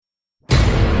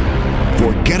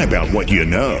forget about what you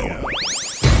know.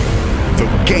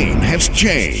 The game has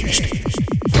changed.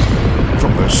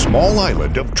 From the small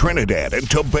island of Trinidad and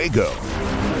Tobago.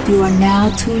 You are now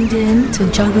tuned in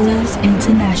to Jugglers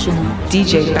International.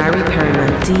 DJ Barry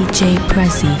Perriman. DJ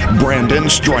Pressy. Brandon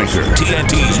Stryker.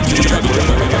 TNT's Jugglers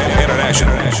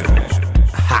International.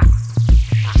 Ha!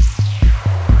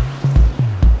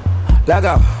 Leg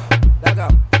up. Leg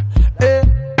up.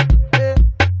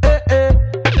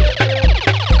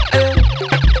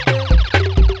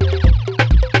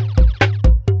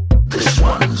 This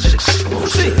one's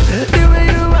explosive. The way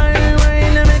you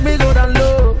whine, and make me go down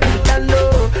low, down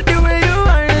low. The way you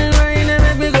whine, and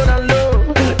make me go down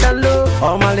low, down low.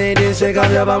 All my ladies, shake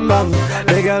up your bum bum.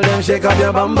 The girl them shake up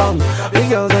your bum bum. The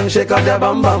girls them shake up their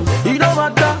bum bum. You don't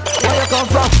matter where you come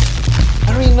from.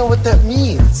 I don't even know what that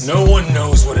means. No one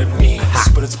knows what it means,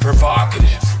 but it's provocative.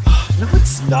 No,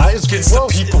 it's not. It gets the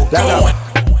people going.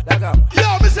 Yo,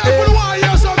 Mr. I want to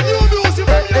hear some new music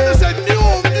from you. This is new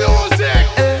music.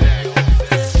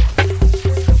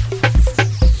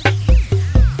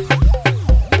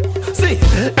 See,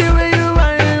 the way you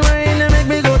whine, and make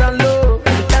me go down low,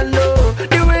 down low.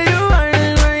 The way you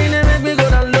whine, and make me go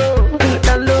down low,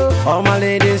 down low. All my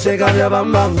ladies, shake up your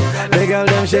bum bum. The girl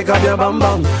them shake up your bum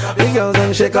bum. The girls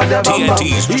them shake up their bum bum.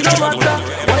 TNT's You don't matter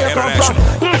where you come from.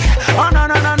 International. Oh no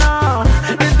no no no,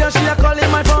 this girl she a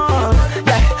calling my phone.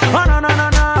 Yeah. Oh no no no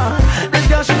no, this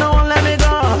girl she no won't let me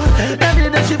go. Every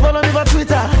day she follow me for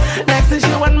Twitter. Next thing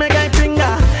she want me guy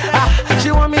finger.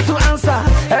 She want me to answer.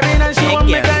 Every night she want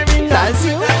me guy finger. That's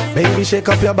you. Baby shake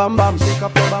up your bum bum, shake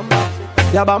up your bum bum,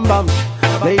 your bum bum.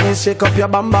 Ladies shake up your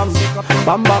bum bum,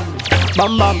 bum bum,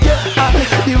 bum bum.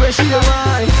 The way she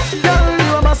whine, girl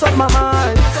you a mess up my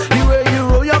mind. The way you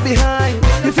roll your behind,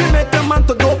 if you make a man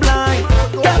to go blind.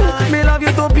 Girl, me love you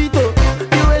topito.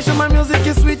 The way she my music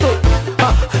is sweet oh.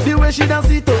 The way she dance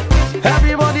it oh.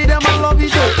 Everybody them I love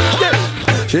it oh.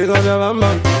 Yeah. Shake up your bum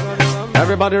bum.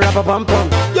 Everybody rap a pum pum.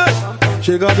 Yeah.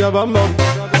 Shake up your bum bum,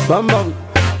 bum bum,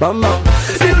 bum bum.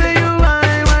 See the way you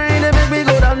whine, they make me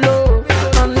go down low,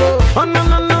 down low. Oh no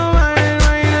no no, whine,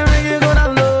 they make me go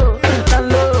down low, down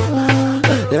low.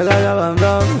 You got your bum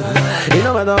bum. You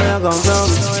know where you come from.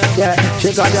 Yeah,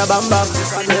 shake up your bum bum,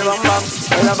 your bum bum,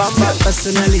 your bum bum.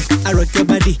 Personally, I rock your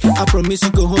body. I promise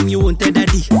you go home, you won't tell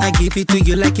daddy. I give it to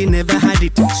you like you never had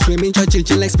it. Screaming,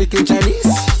 churching, like speaking Chinese.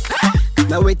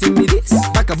 Now waiting me this,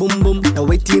 back a boom boom. Now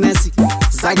waiting I see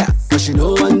Zaga, but she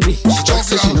know one me. She talks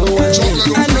so she know one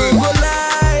me. I know go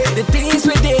lie, the things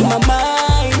within my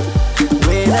mind.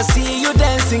 When I see you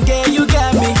dancing, girl, you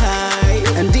got me high.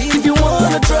 And if you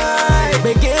wanna try,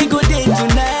 make a good day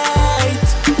tonight.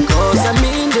 Cause I'm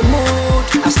in the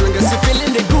mood. As long as you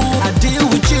feeling the groove, I deal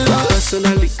with you.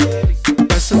 Personally,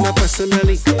 personally,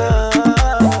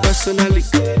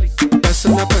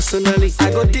 personally,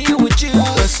 I go deal with you.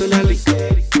 Personally,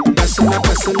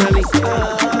 personally.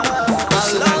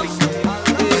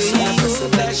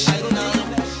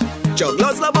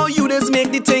 Jugglers love how you just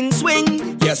make the thing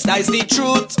swing. Yes, that's the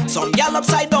truth. Some gal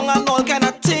upside down and all kind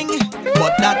of thing.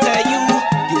 But that tell you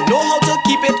know how to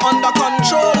keep it under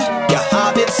control. You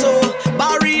have it so.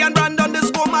 Barry and Brandon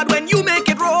just go mad when you make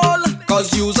it roll.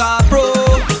 Cause you's a pro.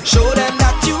 Show them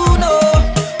that you know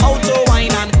how to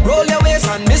whine and roll your waist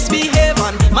and misbehave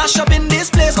and mash up in this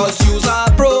place. Cause you's a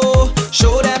pro.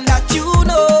 Show them that you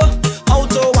know how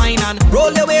to whine and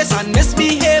roll your waist and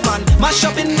misbehave and mash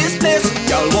up in this place.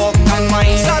 Y'all walk and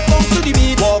whine, start bounce to the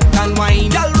beat. Walk and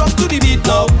whine, y'all rock to the beat.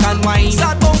 Walk and whine,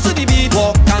 start bounce to the beat.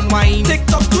 Walk and whine, tick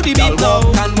tock to the beat.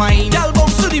 Walk and whine, y'all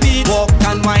bounce to the beat. Walk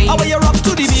and whine, how you rock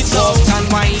to the beat. Walk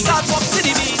and whine, start walk to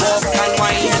the beat. Walk and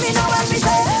whine. Hear me now when me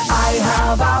say I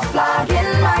have a flag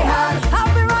in my hand.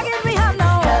 Have the rock in me hand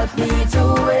now. Help me to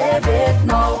wave it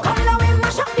now. Come now we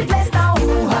mash up the place now.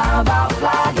 You have a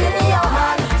flag in your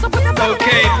hand. So put your flag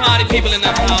Okay, party people in the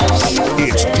house.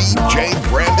 It's DJ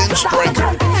Brandon Stryker.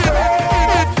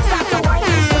 Start to wine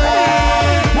in the spirit.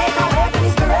 Make a wave in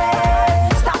the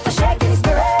spirit. Start to shake in the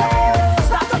spirit.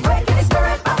 Start to break in the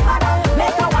spirit.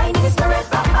 Make a wine in the spirit.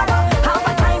 Have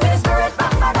a time in the spirit.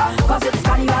 Cause it's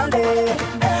carnival day.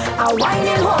 I wine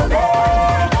in all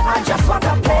day. I just want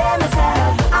to play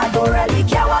myself. I don't really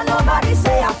care what nobody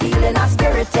say. I'm feeling a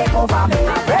spirit take over me.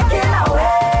 I'm breaking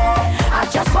away. I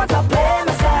just want to play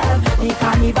myself. The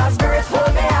carnival spirit pull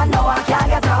me. I know I can't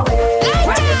get away.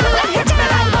 When the spirit hits me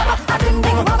like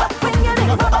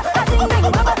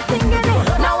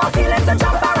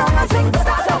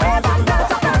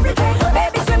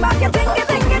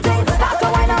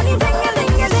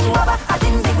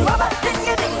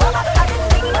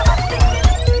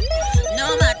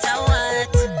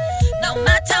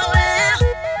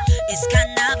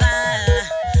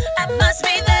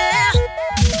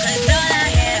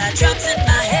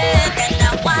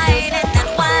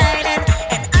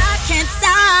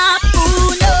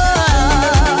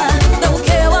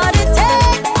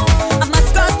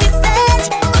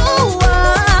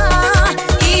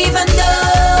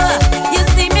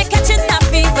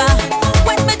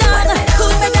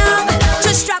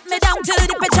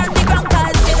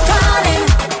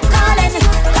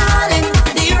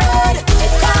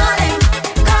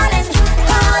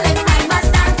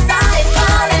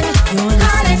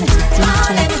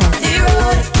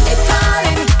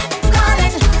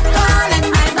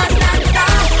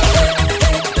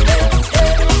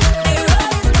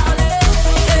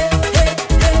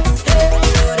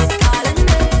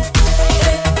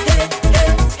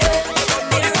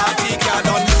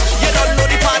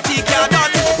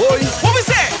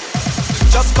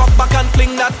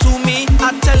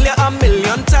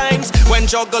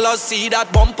jugglers see that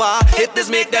bumper, hit this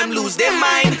make them lose their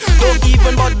mind. Don't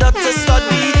even bother to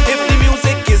study if the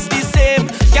music is the same.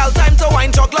 Girl, time to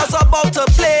wine, jugglers about to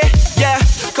play. Yeah,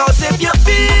 cause if you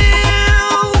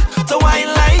feel to wine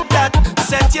like that,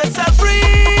 set yourself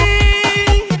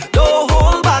free. Don't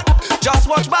hold back,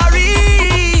 just watch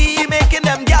Barry making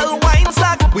them gal wine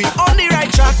slack. We on the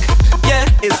right track, yeah,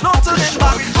 it's no turning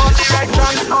back. On the right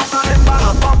track, no turning back.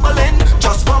 I'm bubbling,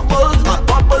 just bubble, I'm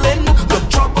bubbling. Look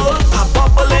trouble, I'm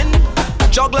bubbling.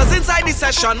 Jugglers inside the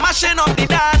session, mashing up the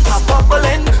dance. I'm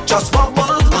bubbling, just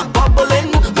bubble, I'm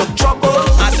bubbling. Look trouble,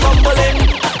 I'm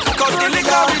stumbling. Cause the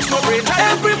liquor is no great.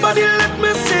 Everybody let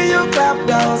me see you clap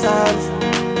those hands.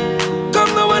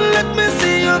 Come now and let me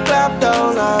see you clap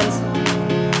those hands.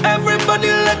 Everybody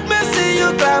let me see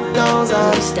you clap those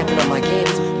hands. Stepping up my game.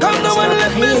 Come now and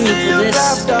let me see you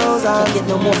clap those hands. Can't get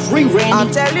no more free reign. I'll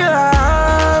tell you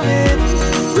how it.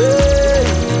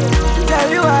 Tell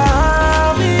you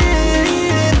how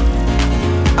it.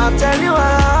 I'll tell you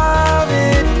how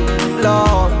it,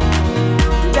 Lord.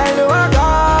 Tell you I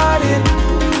got it.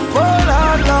 Oh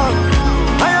Lord, Lord.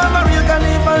 I am a real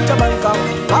carnival to Bangkok.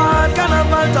 Hard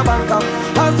carnival to Bangkok.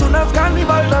 As soon as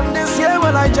carnival done this year,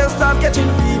 well I just start catching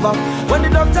fever. When the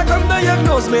doctor come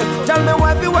diagnose me, tell me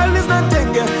why the world is not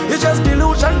thinking. It's just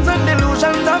delusions and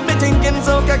delusions of me thinking,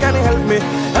 so can you help me?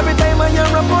 Every time I hear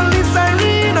a police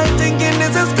siren, I'm thinking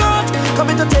this is God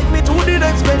coming to take me to the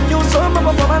next venue, so my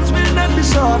performance will not be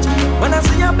short. When I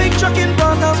see a big truck in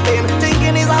Port of Spain,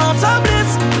 thinking it's a house of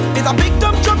bliss. It's a big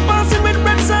dump truck passing with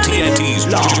red sun in it. TNT's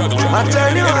Juggler I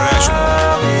tell you International.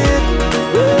 how it,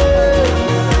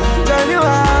 tell you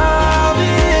how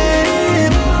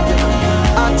it,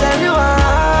 I tell you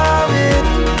how it,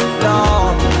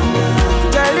 Lord,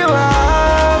 tell you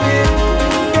how it,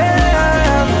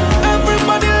 yeah.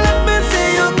 Everybody let me see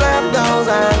you clap those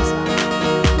hands.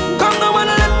 Come now and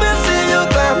let me see you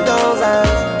clap those hands.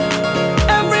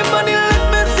 Everybody let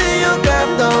me see you clap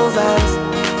those hands.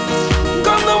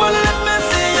 Come now and let me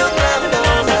see you clap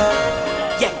those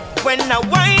hands. Yeah, when I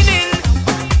whining,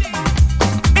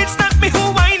 it's not me who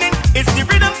whining, it's the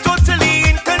rhythm totally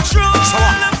in control.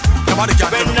 When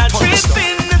I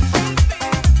tripping,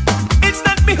 it's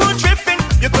not me who tripping.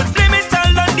 You could blame it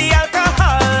all on the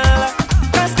alcohol.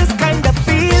 Cause this kind of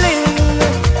feeling,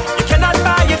 you cannot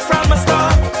buy it from a store.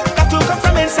 Got to come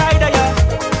from inside of you.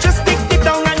 Just stick it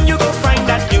down and you go find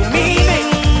that new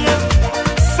meaning.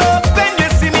 So when you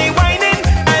see me whining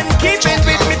and keep it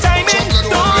with me timing,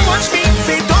 don't watch me,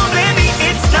 say don't blame me,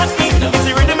 it's not me. It's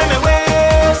the rhythm in my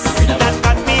waist that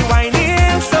got me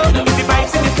whining. So it's the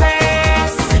vibes in the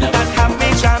place that have me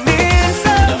jamming. So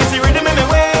it's the rhythm in my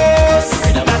waist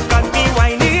that got me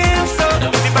whining. So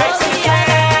it's the vibes in the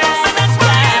place. And that's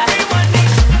why everyone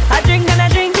needs. I drink and I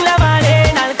drink till I'm all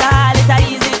in. Alcohol is a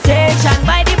easy station.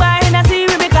 By the bar and I see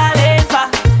we be calling for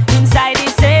inside the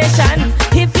station.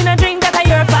 If you no drink, that a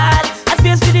your fault. I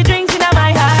space for the drinks in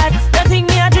my heart. Don't think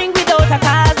me I drink without a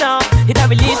cause, no. It a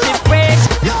release the pressure.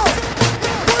 Yeah.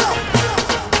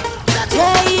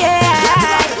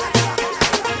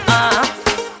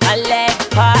 A leg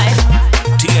part.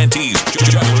 TNT's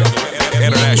Juggler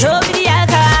International. Throw me the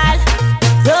alcohol.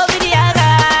 Throw me the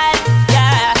alcohol.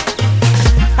 Yeah.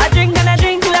 I drink and I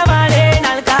drink till I'm all in.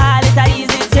 Alcohol is a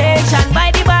easy station.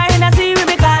 By the bar and I see we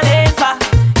be calling for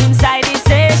inside the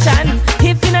station.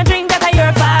 If you no drink, that a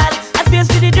your fault. I space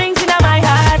for the drinks in my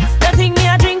heart. Don't think me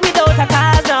I drink without a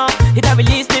cause, no. It a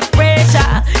release the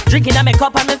pressure. Drinking on my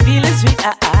cup and me feeling sweet.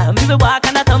 Me be walk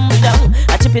and I tumble down.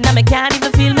 I tripping and me can't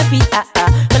even feel my feet.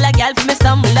 Well a gal for me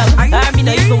stumble down. Me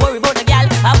no even worry about the gal.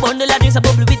 A bundle of drinks a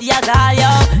bubble with the alcohol, yo.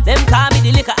 Them call me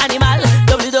the liquor animal.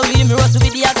 WWE me rustle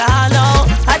with the alcohol, no.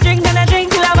 I drink and I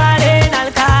drink till I'm all in.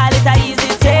 Alcohol is a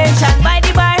easy station. By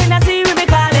the bar and I see we be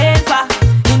calling for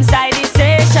inside the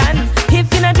station. If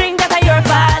you no drink, that a your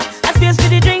fault. I space for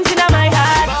the drinks in my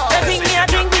heart. Don't think me I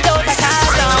drink without a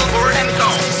cause, no.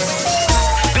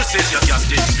 This is your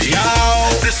captain speak.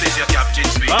 This is your captain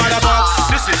speak.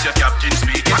 This is your captain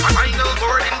speak. Final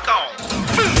word in count.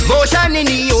 Motion in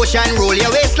the ocean, roll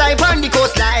your waistline on the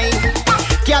coastline.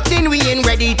 Captain, we ain't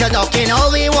ready to dock in,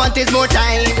 all we want is more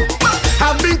time.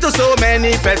 I've been to so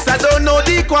many fests, I don't know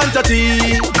the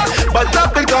quantity. But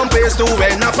up in compares to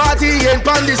when a party ain't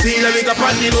on the scene. Let me go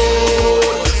on the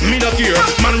boat. Me no care,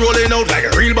 man rolling out like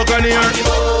a real buccaneer.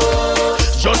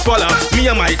 Just follow me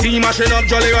and my team mashing up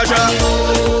Jolly Roger.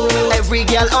 Every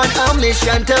girl on a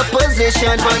mission to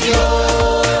position for you.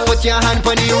 Put your hand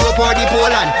on the rope or the pole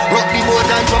and rock the boat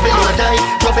and drop it low tight,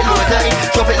 drop it low tight,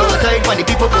 drop it low tight. When the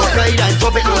people both ride and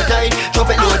drop it low tight, drop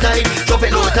it low tight, drop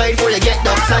it low tight. Before you get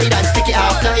upside and stick it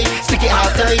half tight, stick it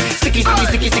half tight, sticky, sticky,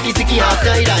 sticky, sticky, sticky half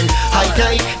tight and high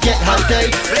tight, get high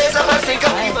tight. Blaze up and think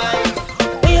of the vibe.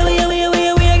 We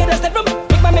get a step from.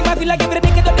 Make my feel like every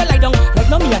day get up the light down. Like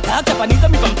no me attack, Japanese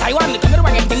me from Taiwan. Look at me the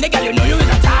wagon thing, they girl you know you is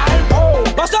a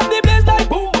child. Bust up the place like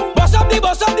boom, bust up the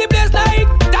place like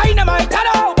dynamite.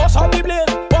 Ta-da! Bust up the place,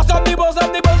 bust up the place,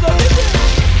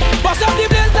 bust up the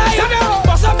place like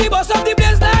bust up the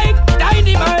place like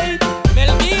dynamite.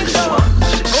 Melvino,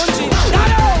 Unchi,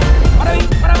 ta-da!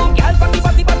 Para boom, girl,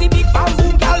 party, big bam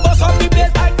boom, girl, bust up the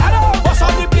place like ta-da, bust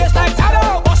up the place like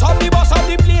ta-da, bust up the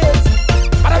place.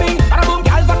 Para boom,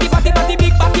 girl, party,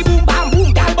 big party, boom, bam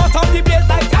boom, girl, bust up the place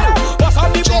like ta-da, bust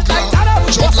up the place like ta-da,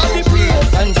 bust up the place.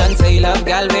 Sunshine say love,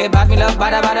 girl, way back me love,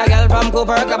 bada girl from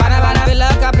Copacabana, Villa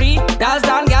Capri, dance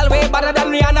down, girl, way better than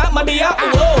Rihanna, Madea.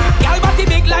 Whoa, girl, body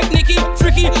big like Nicki,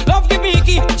 freaky, love give me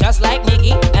icky, just like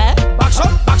Nicki, eh? Back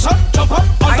shot, jump up,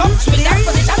 on top, swing that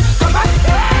position, come back,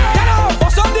 ta-da,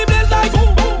 bust up the place like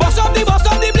boom, bust up the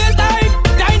place like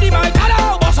dynamite,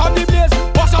 ta-da, bust up the place,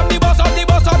 bust up the place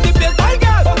like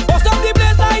girl, bust up the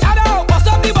place like ta-da, bust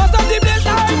up the place like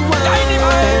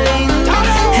dynamite,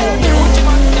 ta-da.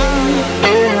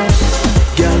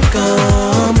 Girl,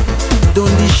 come,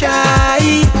 don't be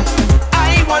shy.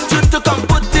 I want you to come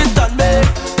put it on me.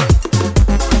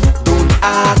 Don't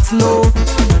ask no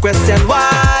question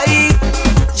why.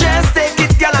 Just take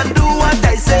it, girl, and do what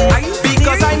I say.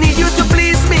 Because I need you to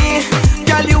please me.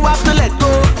 Girl, you have to let go.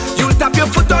 You'll tap your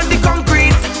foot on the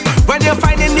concrete when you're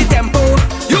finding the tempo.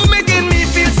 You making me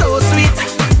feel so sweet.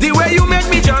 The way you make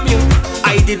me jam you.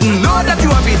 I didn't know that you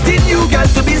have it in you, girl,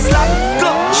 to be slack.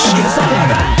 Go, it's all of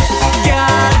that.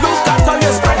 Girl, look at how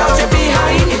you spread out your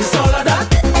behind. It's all of that.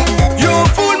 You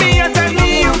fool me and tell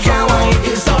me you can't whine.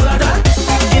 It's all of that.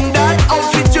 In that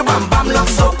outfit, your bam bam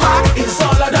looks so packed. It's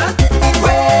all of that.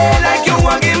 Way like you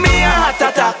want give me a heart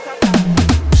attack.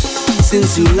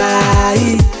 Since you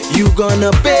lie, you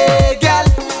gonna pay, girl.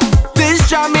 This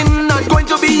jamming not going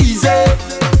to be easy.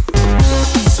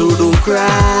 So don't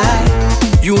cry,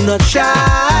 you not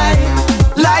shy.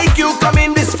 Like you come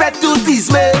in this fed to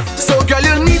tease me. So girl,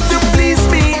 you need to please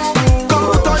me. Come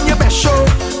out on your best show.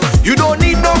 You don't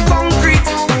need no concrete.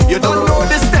 You don't know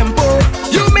this tempo.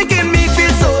 You making me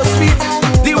feel so sweet.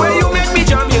 The way you make me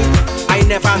jam you. I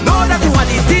never know that you had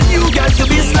it in you, girl, to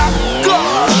be slack.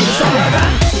 Gosh, it's all of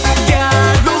that.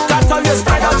 Girl, look at how you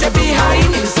spread out your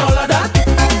behind. It's all of that.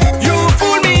 You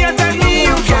fool me and tell me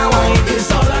you can't whine. It's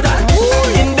all of that.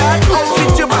 In that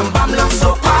outfit, your bam bam looks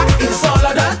so packed. It's all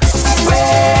of that.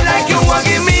 Way like you want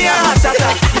give me a heart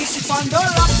attack. She found the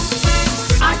lock,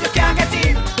 and you can't get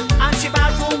in. And she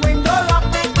bathroom window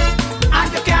locked, and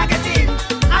you can't get in.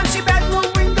 And she bedroom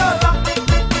window locked,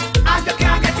 and you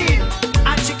can't get in.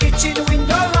 And she kitchen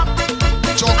window locked, and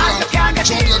you can't get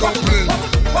in.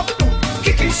 What do?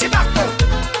 Kicking she back though,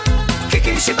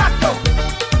 kicking she back though,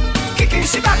 kicking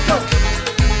she back though.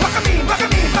 Rock a me,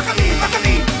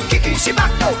 kicking she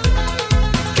back though,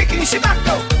 kicking she back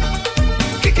though,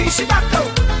 kicking she back though.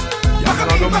 Rock a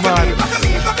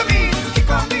me, kick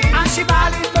on me, and she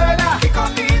ballin' murder. Kick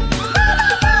on me,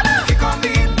 kick on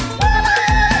me,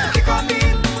 kick on me,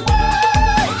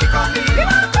 kick on me,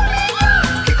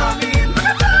 kick on me,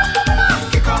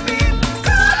 kick on me,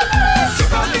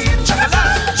 kick on me.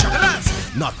 Chocolate.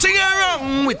 Nothing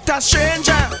wrong with a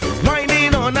stranger,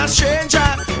 whining on a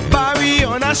stranger, Barry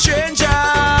on a stranger.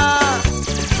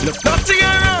 Look, nothing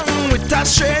wrong with a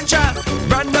stranger,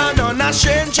 Brandon on a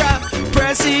stranger,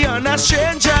 Pressy on a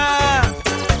stranger.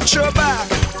 Throw back,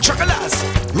 chocolates,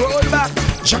 roll back,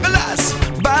 chocolates,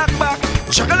 back,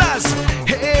 chocolates.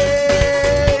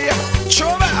 Hey,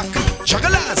 throw back,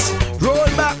 chocolates, roll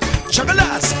back,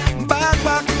 chocolates,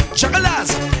 back,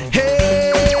 chocolates. Hey.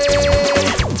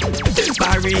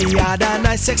 Barry had a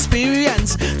nice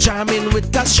experience jamming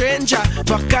with a stranger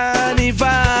for carnival.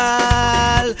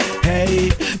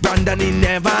 Hey, Brandon, he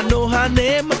never know her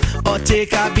name or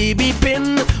take a BB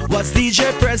pin. Was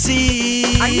DJ Pressy?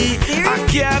 I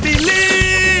can't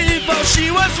believe how she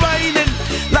was whining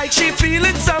like she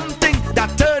feeling something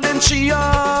that turning she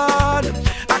on.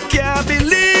 I can't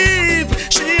believe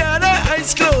she had her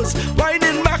eyes closed,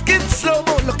 whining back in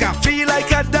slow-mo. Look, I feel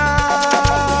like a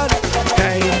dad.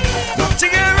 Hey,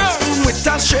 nothing wrong with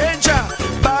a stranger,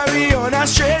 Barry on a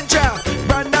stranger,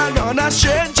 Brandon on a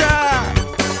stranger.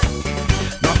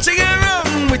 Nothing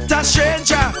wrong with a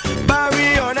stranger,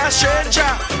 Barry on a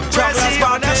stranger, Pressy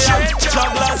on a stranger.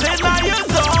 Jugglers in your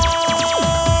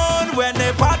zone. When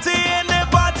they party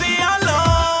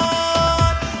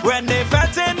alone. When they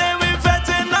fetting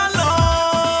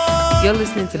alone. You're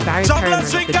listening to Barry Perryman,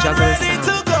 the Jugglers sound.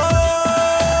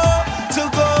 To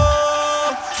go.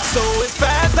 So it's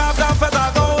fast after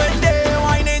going there,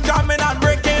 whining, jamming and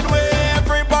breaking way.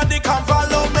 Everybody come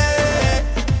follow me.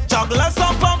 Jugglers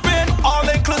are pumping, all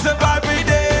inclusive every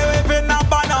day. Waving a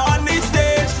banner on the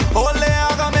stage, only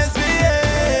I gonna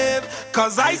misbehave.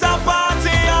 Cause I's a party,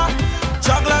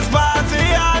 Jugglers party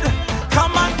hard.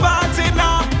 Come on party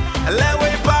now, let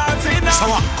we party now. So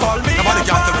what? Call me a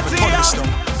party,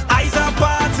 I's a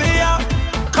party,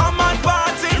 come on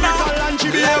party now,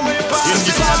 let we party. In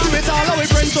the party with all our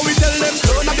friends, so we tell them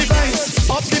turn up the vibes,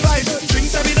 up the vibes,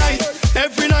 drinks every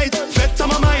night, better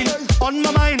my mind, on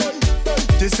my mind.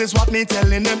 This is what me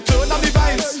telling them, turn up the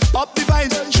vibes,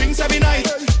 drinks every night,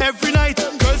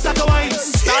 girls start to wine,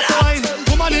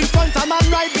 woman in front, a man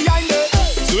right behind her.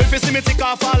 So if you see me take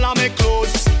off all of my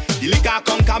clothes, the liquor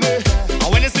conquer me,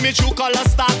 and when you see me true colors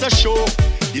start to show,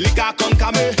 the liquor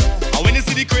conquer me, and when you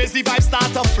see the crazy vibes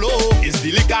start to flow, it's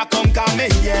the liquor conquer me,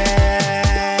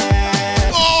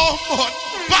 yeah. Oh,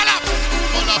 pala.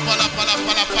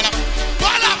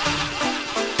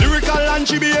 Lyrical and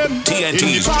GBM.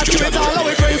 TNT's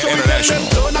International.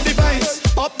 Turn up the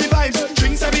vibes,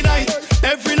 drinks every night,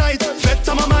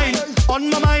 better my mind, on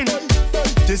my mind.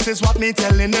 This is what me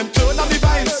telling them. Turn up the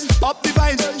vibes,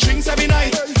 drinks every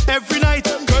night,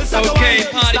 girls start to wine. Okay,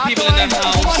 party people in the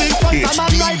house. It's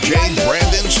DJ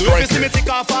Brandon So if you see me Stryker. take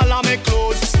off all of my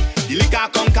clothes, the liquor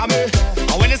conquer me,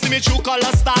 and when you see me true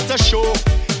colors start to show,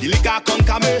 the liquor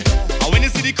conquer me, and when you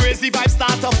see the crazy vibes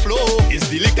start to flow, it's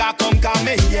the liquor conquer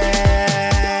me,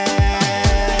 yeah.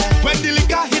 When the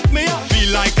liquor hit me, I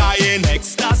feel like I in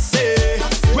ecstasy.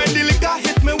 When the liquor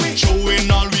hit me, we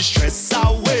throwing all we stress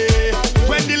away.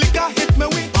 When the liquor hit me,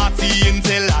 we party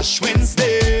until Ash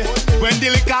Wednesday. When the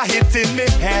liquor hitting me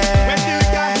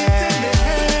head,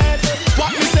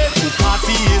 what me say to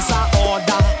party is a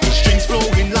order. Strings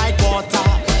flowing like water.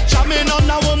 Jamming on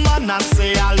a woman and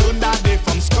say alone that day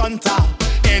from Scrunta.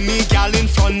 Any gal in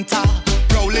front her,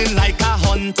 prowling like a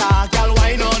hunter. Gal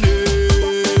wine on it.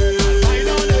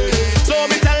 So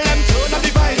me tell them turn up the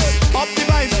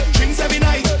vibes, drinks every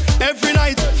night,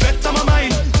 better my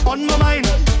mind, on my mind.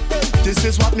 This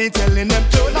is what me telling them.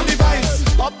 Turn up the vibes,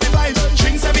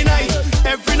 drinks every night,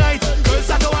 girls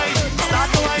start to wine,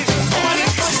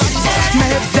 My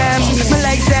hips them, my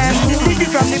legs them, leave it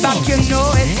from the back, you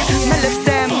know it. My lips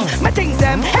them, my things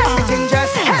them, everything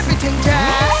just.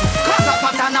 Cause a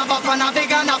fat and a buff and a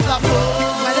big and a fluff.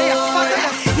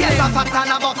 Yes, a fat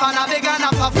and a buff and a big and a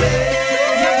fluff. You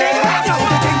big and a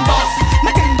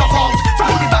my thing buff out.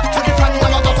 From the back to the front,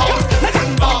 now I buff out. My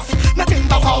thing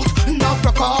buff out, now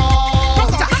broke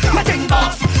out. My thing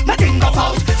buff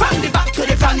out. From the back to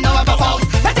the front, now I buff out.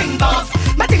 My thing buff,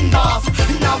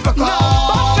 now broke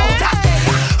out.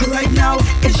 Right now,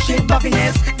 it's shit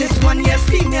buffiness. This one, yes,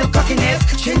 female cockiness.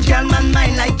 Change girl man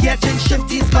mind like yeah, change shift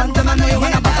these bands. I know you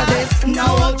wanna butter this.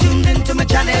 Now all tuned into my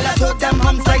channel. I took them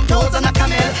humps like toes on a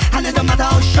camel. And it don't matter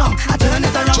how strong, I turn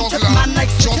it around. Chip man like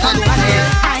switch on the panel.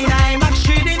 I'm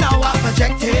actually now I'm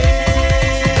projecting.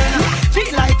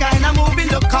 Feel like I'm a movie,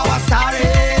 look how I started.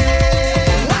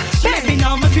 Maybe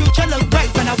now my future look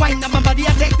bright. When I wind up my body,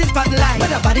 I take this spotlight.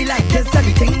 With a body like this,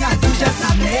 everything I do just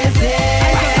amazing.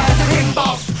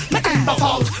 My thing buff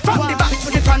out. From the back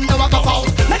to the front, now I buff out.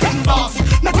 My thing buff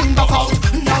out.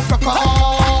 Now broke out.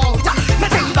 My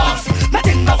thing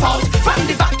buff out. From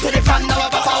the back to the front, now I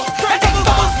buff out. My thing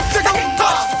buff.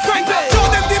 Grind it. Show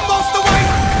them the most away.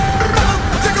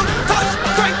 Jiggle, touch,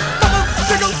 grind.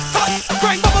 Jiggle, touch,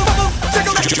 grind.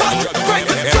 Jiggle, touch, grind.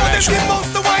 Show them the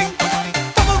most away.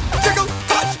 Jiggle,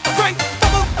 touch, grind.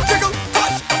 Jiggle,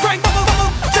 touch, grind.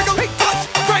 Jiggle, touch,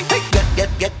 grind.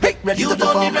 Get ready.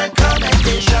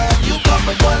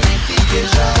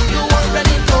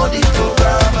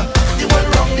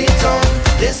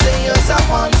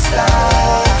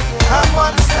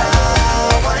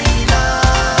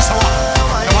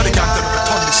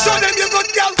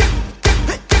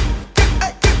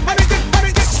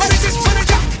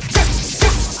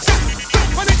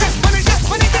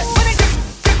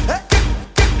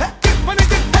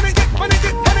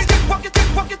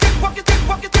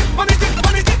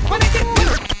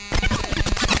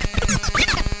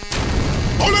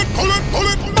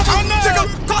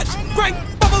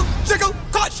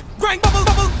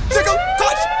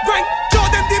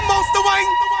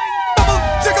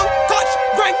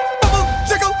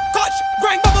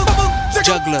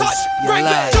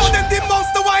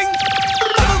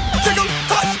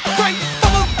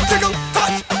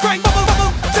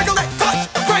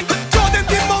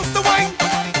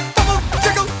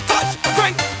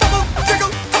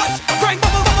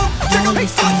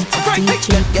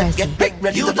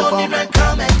 You don't need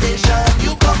recommendation.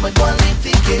 You come with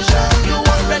qualification. You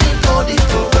already know the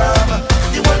program.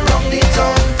 You will run the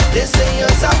town. They say you're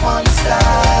a monster.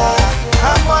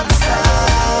 A monster.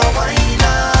 Why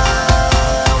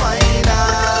not? Why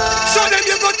not? Show them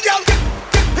you good girl.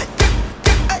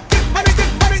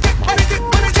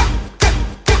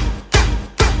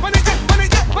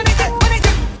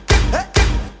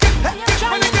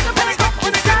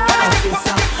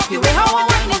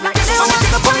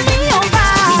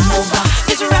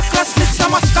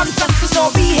 There's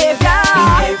no behavior.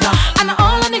 And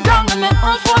all on the ground and my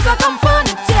own force I come for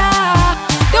it, yeah.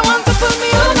 They want to pull me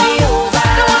over.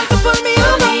 They want to pull me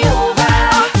over.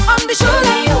 On the shoulder.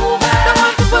 They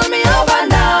want to pull me over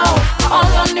now. All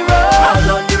on the road. All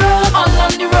on the road. All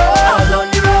on the road. All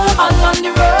on the road. All on the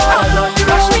road. All on the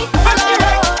road. Rush me on the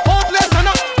road. Hopeless and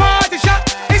a party shot.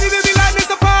 Any baby line is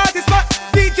a party spot.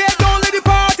 DJ don't let the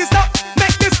party stop.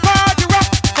 Make this party rock.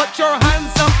 Put your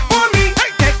hands up for me.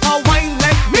 Take a wine,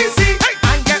 let me see.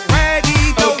 And get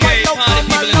ready to Okay, party people in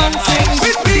the house.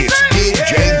 with me. It's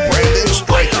DJ Brandon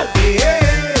Striker.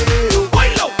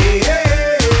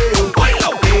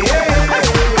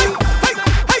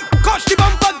 Cosh the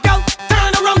bumper, gal.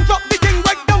 Turn around, drop the thing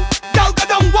right down. Gal, go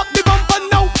down, walk the bumper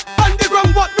now. On the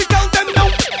ground, what we tell them now.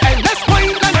 And let's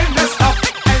wine and then let's stop.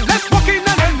 And let's walk in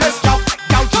and then let's stop.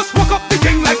 Gal, just walk up the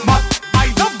thing like mad.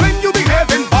 I love when you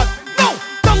behaving bad. Now,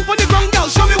 down on the ground, gal,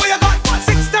 show me what you got.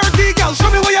 6:30, gal, show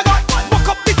me what you got. Walk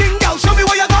up the thing, gal, show me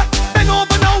what you got. Bend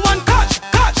over now and catch.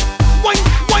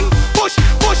 Wine, push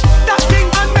that thing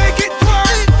and make it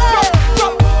twerk.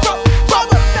 Drop.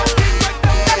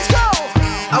 Let's go.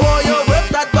 I want you to work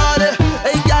that body.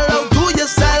 Hey, girl, how do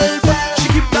yourself? She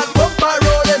keep that bumper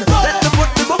rolling. Let me put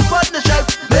the book on the shelf.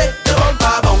 Make the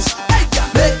bumper bounce. Hey, girl,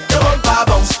 make the bumper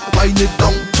bounce. Wind it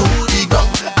down to the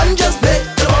ground and just make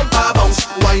the bumper bounce.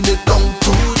 Wind it down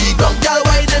to the ground, girl.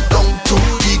 Wind it down to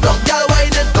the ground, girl.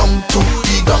 Wind it down to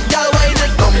the ground, girl. Wind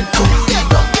it down to the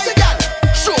ground. Listen, girl,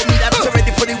 show me that you're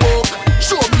ready for the walk.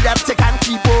 Show me that you can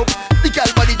keep up. The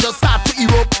girl body just start to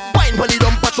erupt. Wine when it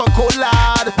don't patch on cold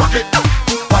lad. Rock it up.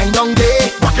 Wine down there,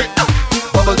 rock it up.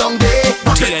 Bubble down there,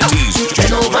 rock it up. TNT's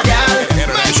Bend over, girl.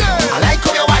 I like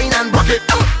how you wine and rock it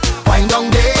up. Wine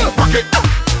down there, rock it up.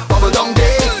 Bubble down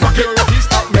there, rock it up.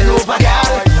 Bend over,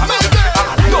 girl.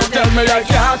 Don't tell me I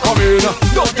can't come in.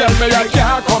 Don't tell me I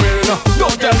can't come in.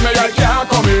 Don't tell me I can't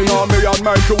come in. Me and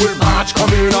Michael will match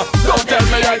come in. Don't tell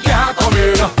me I can't come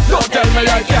in. Don't tell me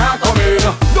I can't come in.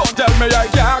 Don't tell me I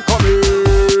can't come in.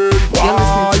 You're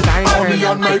listening to Barry Me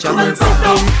Burnett and by Michael will Jugglers.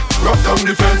 rock down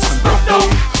the fence, rock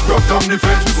down the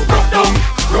fence,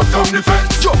 rock down the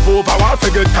fence. Jump over wall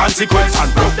for good consequence and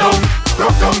rock down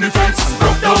the fence,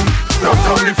 rock down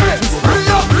the fence.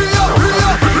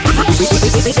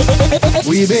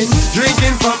 We've been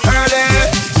drinking from early.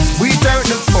 We turn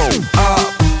the phone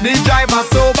up. The driver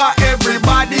sober,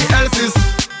 everybody else is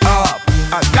up.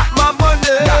 I got my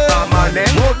money.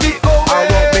 Won't be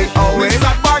away.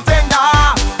 Mr.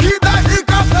 Bartender, keep that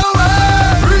hiccup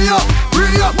away. Free up,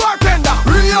 bartender.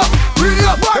 Free up,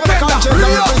 bartender.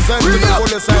 Free up.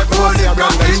 Put the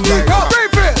cat in the cup.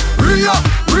 Free up.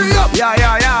 Yeah.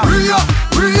 Free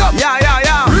up. Yeah.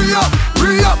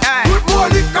 Free up. Put more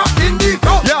liquor in the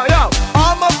cup. Yo.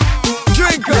 I'm a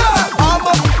drinker. I'm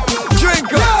a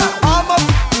drinker.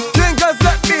 Drinkers,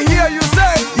 let me hear you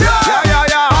say.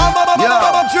 Yeah. I'm a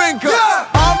drinker.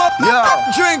 I'm a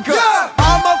drinker.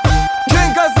 I'm a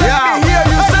drinkers, let me hear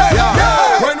you say.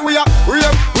 When we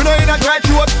know in a dry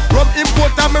throat. Rum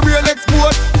import and me real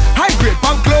export. High grade,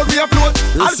 bank cloud we afloat.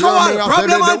 Alcohol,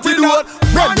 problem antidote.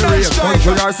 Red the rave,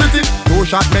 country or city. Two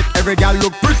shot make every girl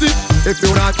look pretty. If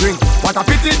you not drink, what a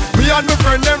pity. Me and my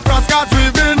friend them cross cats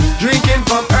we've been drinking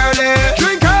from early.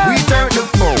 We turn the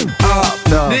phone up.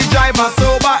 The driver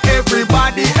sober,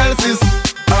 everybody else is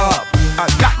up. I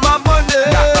got my money.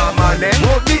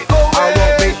 Won't be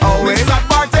away. Mr.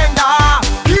 Bartender,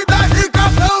 keep that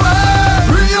hiccup away.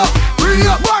 Free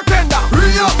up, bartender.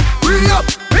 Free up,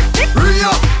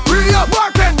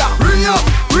 bartender.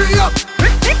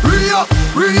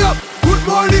 Free up. Put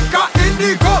more liquor in the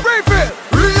cup. Refill.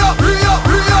 Free up.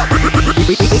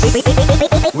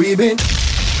 We been.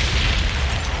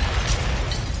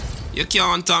 You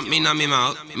can't talk me in my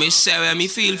mouth. Me say where me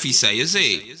feel fi say, you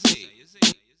see.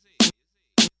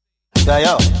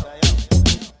 Yo,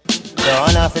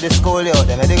 on for the school, yo.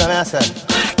 Them dig me, son.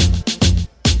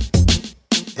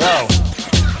 Yo.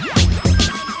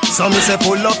 So me say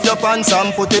pull up your pants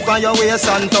and put it on your waist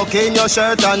and tuck in your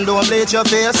shirt and don't bleach your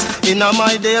face. Inna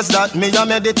my days that me a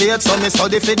meditate, so me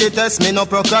study for the test, me no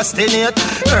procrastinate.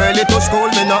 Early to school,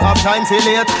 me no have time for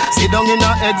late. Sit down in a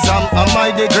exam, am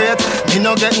I the great? Me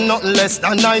no get nothing less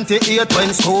than 98. When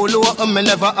school open, me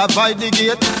never avoid the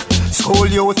gate. School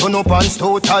youth turn up pants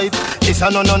too tight. This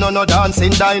a no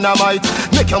dancing dynamite.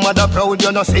 Make your mother proud,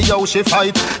 you no see how she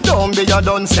fight. Don't be a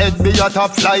done said, be a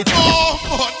top flight. Oh,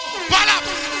 pull up.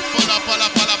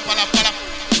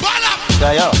 Yo,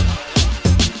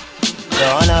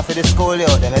 I'm not for the school yo.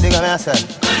 Them dig me son.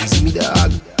 See me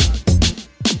dog.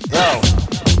 Yo.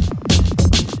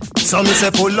 So me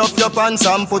say pull up your pants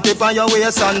and put it on your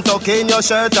waist and tuck in your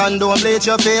shirt and don't bleach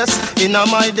your face. Inna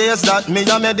my days that me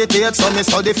a meditate, so me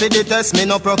study for the test, me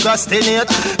no procrastinate.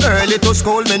 Early to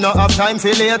school, me no have time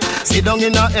for late. Sit down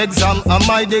in a exam, am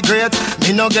I the great?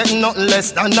 Me no get nothing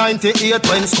less than 98.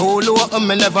 When school open,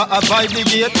 me never avoid the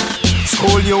gate.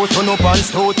 School youth turn up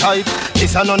pants too tight.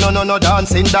 This a no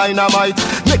dancing dynamite.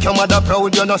 Make your mother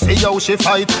proud, you no see how she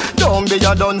fight. Don't be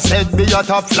a done said, be a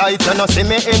top flight. You no see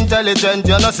me intelligent,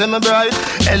 you no see me bright.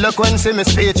 Eloquence in me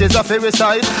speech is a free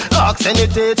recite. Ask any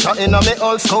teacher in a me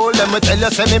old school, them me tell you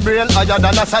say me brain higher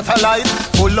than a satellite.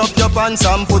 Pull up your pants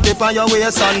and put it on your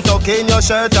waist and tuck in your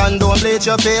shirt and don't bleach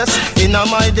your face. Inna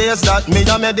my days that me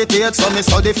a meditate, so me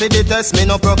study for the test, me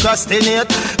no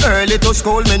procrastinate. Early to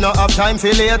school, me no have time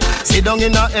for late. Sit down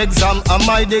in a exam, am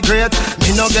I the great?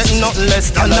 Me no get nothing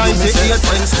less than 98.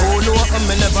 When school open,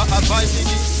 me never avoid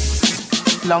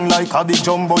it. Long like a big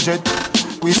jumbo jet.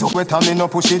 We so wet and me no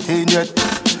push it in yet.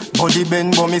 Body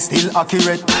bend but me still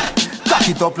accurate. Cock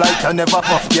it up like you never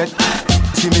puff yet.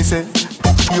 See me say,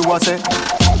 you a say.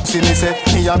 See me say,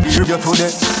 me a beer you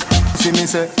today. See me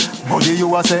say, body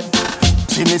you a say.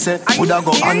 See me say, woulda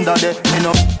go under there. Me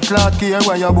no clock here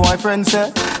where your boyfriend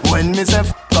say. When me say,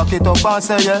 cock it up and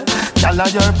say yeah. Tell her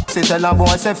your pussy, tell a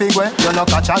boy say figure. You no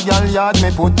catch a girl yard,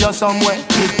 me put you somewhere.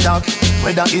 Tick tock,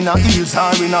 whether in a heels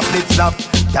or in a flip flop.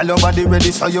 Tell your body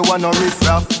ready so you wanna riff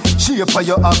raff. Shape for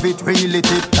you have it really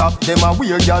tip top. Them a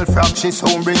weird girl frack, she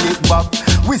soon bring it back.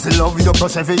 Whistle love you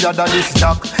plus every other this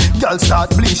jack. Girl start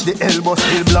bleach, the elbow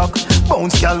still block.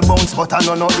 Bounce girl bounce, but I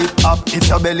no hip hop. If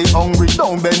your belly hungry,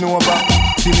 don't bend over.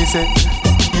 See me say,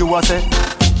 you a say.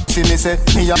 See me say,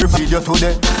 me a repeat you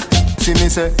today. See me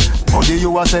say, body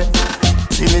you a say.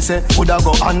 See me say, woulda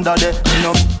go under there. Me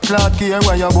no clock here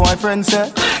where your boyfriend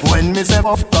say. When me say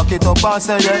off, cock it up and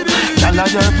say yeah. Tell a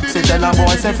your pussy, tell a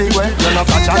boy say figure. You no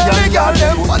catch a girl,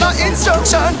 them follow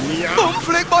instruction. Boom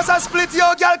flick, boss a split,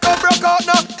 your girl come broke out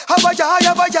now. Have a ya.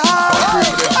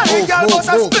 And the girl boss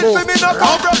a split for me no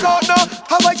come broke out now.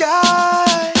 Have a ya.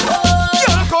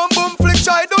 Girl come boom flick,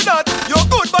 try do that. Your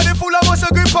good body full of muscle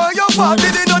grip on your fat.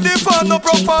 Did no deform, no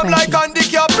perform like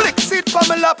handicap. Flick, sit from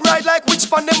me lap right like which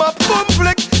pan them up. Boom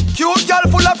flick, cute girl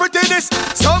full of prettiness.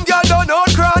 Some girl don't know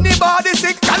cranny body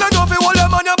sick. Girl I know fi hold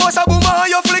them on your boss a boom on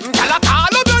your flick. Girl I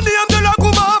call up your name, girl I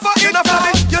come off a in a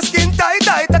flabby. Your skin tight,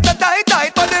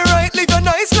 but the right live a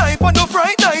nice life on no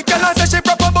fright night. Girl I say she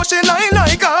proper but she lie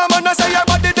like a man. I say your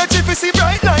body that she fi see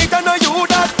bright light and I you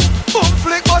that. Boom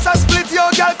flick boss a split,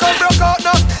 your girl come broke out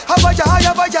now. Have a ya.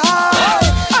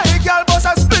 Hey girl boss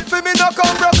a split for me no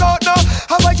come broke out now.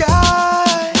 Have a ya.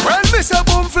 Well me say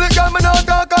boom flick and me not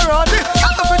talk around it.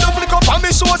 Girl no fi no flick up and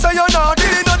me show say you naughty.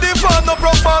 No deform, no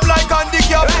perform like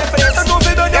handicap.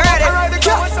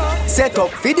 Set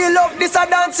up for the love, this a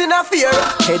dance in a fear.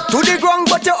 Head to the ground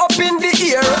but you up in the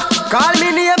air. Call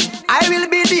me name, I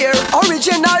will be there.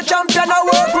 Original champion, I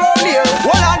work round here.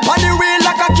 Hold on pon the wheel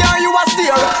like a car you a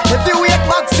steer. If the weight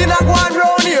boxing I go on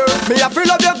round here. Me a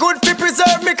feel love you good to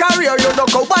preserve me career. You know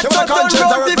go back so don't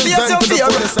round the face you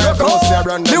fear.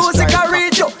 Music a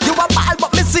read you, you a ball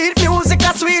but me see it. Music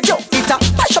a sweet you. It a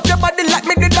mash up your body like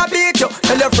me did a beat you.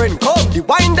 Tell your friend come, the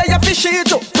wine that you fish it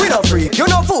you. We no freak, you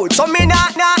no food, so me nah.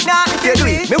 If you do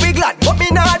it, me we glad, but me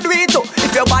nah do it too.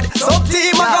 If your body sub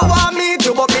team, I go want me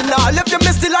to, but me nah left you,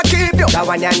 me still a keep you. That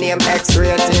one your name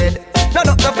X-rated. No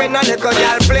nothing a little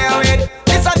girl play with.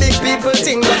 It's a big people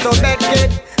thing, go to bed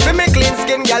kid. Me clean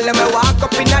skin, girl, let me walk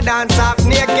up in a dance half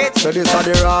naked. So this are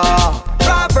the raw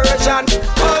version.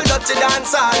 All dirty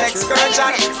dance all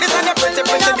excursion. This are the pretty,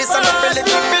 this are the pretty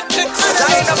bit.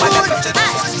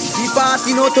 The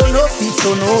party no turn up, it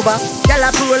turn over. Girl a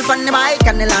roll from the bike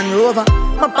and the Land Rover.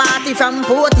 My party from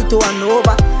Porty to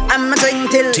Hanover. I'm a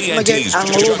drink till me get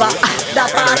hangover. The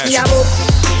party a bub,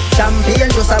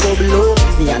 champagne just a bubble up.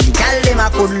 Me and the girl dem a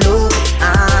cuddle up.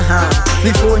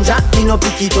 Me phone jack, me no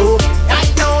pick it up.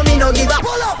 Right now me no give a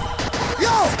pull up.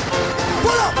 Yo,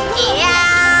 pull up.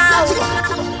 Yeah.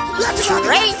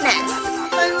 Greatness.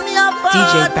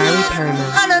 DJ Barry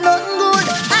Perriman. I don't know good.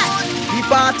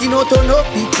 party no turn up,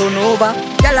 it turn over.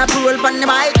 Girl a roll on the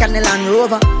bike and the Land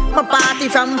Rover. My party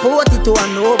from 40 to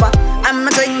Hanover. I'ma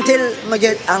drink till me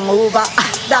get hangover.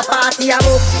 The party a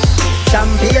book.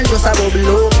 Champagne just a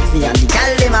bubble up. Me and the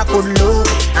gal dem a cuddle up.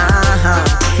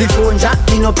 Me phone jack,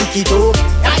 me no pick it up.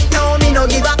 Right now me no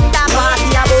give up. The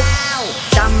party a book.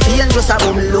 Champagne just a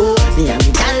bubble up. Me and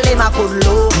the gal dem a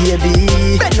cuddle up.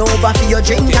 Baby, bend over for your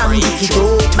drink and pick it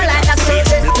up. Me like that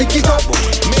certain, pick it up.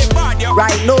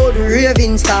 Right now the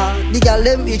raving star. The gal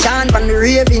dem be chant from the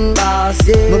raving bars.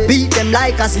 Yeah. Me beat them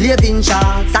like a slaving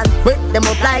shots and break them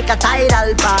up like a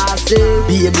tidal pass. Yeah.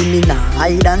 Baby me nah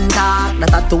hide and talk.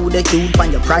 That I told the cute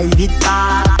on your private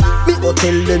car. Me go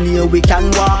tell them here we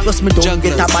can walk. Plus me don't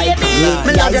get a bike.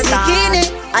 Me love your bikini,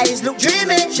 eyes look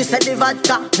dreamy. She said the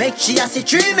vodka make she a see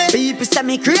dreamy. People say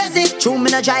me crazy, true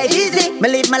me no drive easy. Me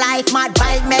live my life mad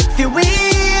bike make feel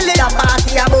wheelie. The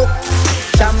party a book.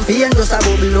 Champagne just a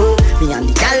bubble up. Me and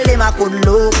the gal dem a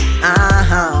cuddle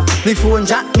up. Me phone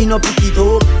jack, me no pick it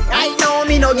up. Right now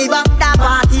me no give up. The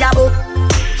party a book.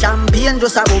 Champagne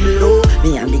just a bubble up.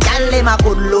 Me and the gal dem a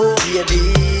cuddle up.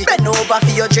 Baby, bend over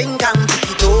for your drink and pick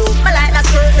it up. Me like that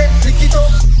skirt, then pick it up.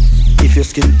 If your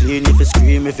skin clean, if you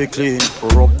scream, if you clean,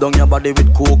 rub down your body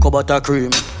with cocoa butter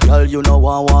cream. Girl, you know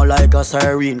one like a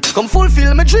siren. Come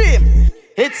fulfill my dream.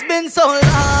 It's been so long,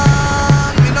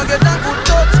 me no get a good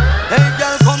touch. Hey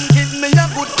girl, come give me a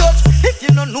good touch. If you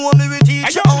don't know me, we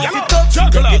teach you how to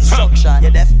touch. Instruction, you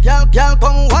deaf. Girl,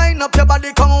 come wind up your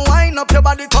body, come wind up your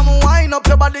body, come wind up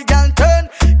your body, girl, turn.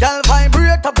 Girl,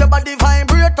 vibrate up your body,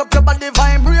 vibrate up your body,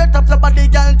 vibrate up your body,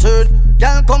 girl, turn.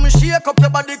 Girl, come shake up your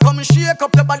body, come shake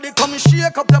up your body, come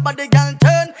shake up your body, girl,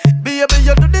 turn. Baby,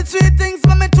 you do the sweet things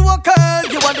for me to a girl.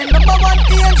 You are the number one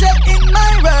angel in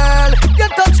my world. Your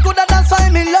touch good and that's why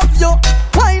me love you.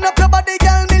 Wind up your body,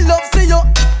 girl, me love see you.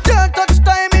 Your touch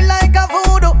time me like a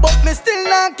voodoo, but me still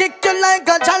not kick you like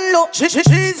a jallo. Jesus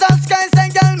Christ,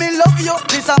 and girl, me love you.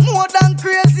 This a more than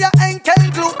crazy, ain't can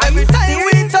glue. Every time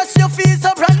we touch you, feel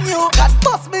so brand new. God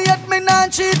bust me yet me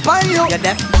not cheat by you. You're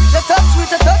deaf. Your touch sweet,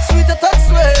 your touch sweet, your touch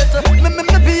sweet.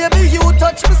 Me baby, you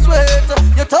touch me sweet.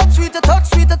 Your touch sweet, your touch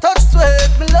sweet, your touch sweet.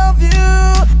 Me love you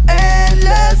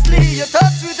endlessly. Your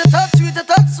touch sweet, your touch sweet, your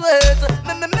touch sweet.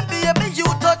 Me baby, you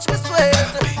touch me sweet.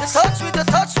 Your touch sweet, your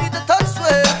touch sweet, your touch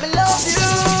sweet. Me love you.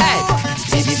 Hey,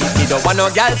 baby, you don't want no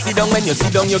girl sit down. When you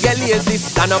sit down, you get lazy.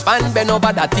 Stand up and bend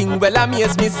over. That thing well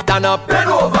amaze me. Stand up, bend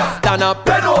over. Stand up,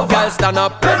 bend over. Girl, stand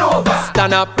up, bend over.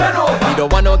 Stand up, bend over. You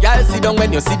don't want no girl sit down.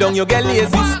 When you sit down, you get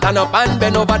lazy. Stand up and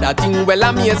bend over. That thing well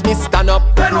amaze me. Stand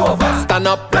up, bend over. Stand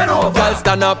up, bend over. Girl,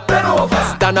 stand up, bend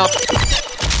over. Stand up.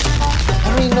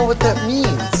 I don't even know what that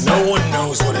means. No one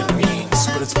knows what it means,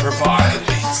 but it's provocative.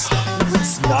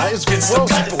 It's nice. Gets the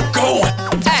people going.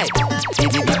 Hey,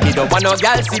 you don't want no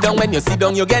girl sit down. When you sit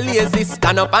down, you get lazy.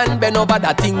 Stand up and bend over.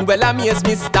 That thing well amaze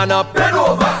me. Stand up, bend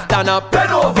over. Stand up,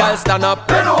 bend over. Girl, stand up,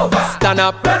 bend over. Stand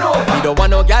up, bend over. You don't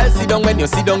want no girl sit down. When you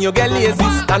sit down, you get lazy.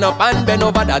 Stand up and bend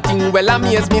over. That thing well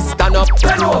amaze me. Stand up,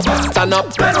 bend over. Stand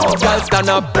up, bend over. Girl, stand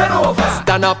up, bend over.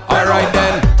 Stand up. Alright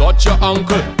then, touch your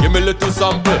ankle, give me a little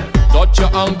sample. Touch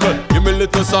your ankle, give me a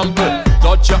little sample.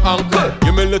 Touch your ankle,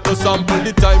 give me a little sample.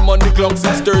 The time on the clock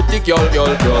 6:30,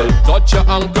 girl. Touch your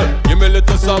ankle, give me a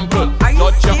little sample.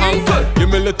 Touch your ankle, give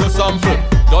me a little sample.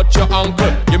 Touch your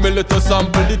ankle, give me a little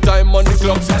sample. The time on the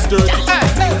clock 6:30.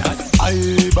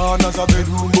 I born as a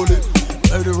bedroom bully.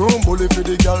 Bedroom bully for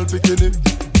the girl bikini.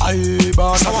 I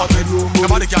born as a bedroom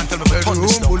bully. Nobody can tell me for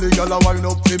bedroom bully, girl a wind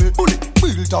up to me. Bully,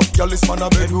 built up, girl is man a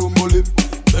bedroom bully.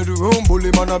 Bedroom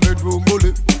bully, man a bedroom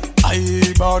bully.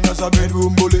 I born as a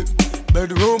bedroom bully.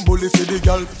 Bedroom bully for the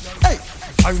girl. Hey,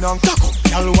 wine and cock up,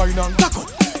 girl wine and cock up.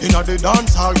 Inna the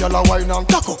dance hall, girl a wine and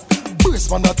cock up. Brace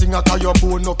man a thing a tie your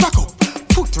bone no crack up.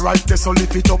 Foot right there so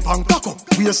lift it up and cock up.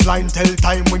 Waistline tell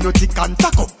time when you tick and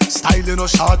tack up. Style you no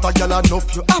short a girl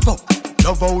enough you have up.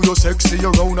 Love how you sexy,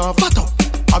 you round and fat up.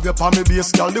 Have your palmy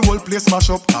base, girl, the whole place smash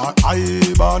up. I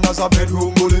born as a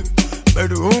bedroom bully.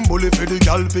 Bedroom bully for the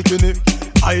girl bikini.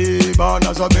 I born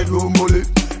as a bedroom bully.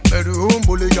 Bedroom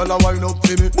bully, girl a wine up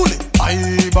to me. Bully.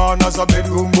 I born as a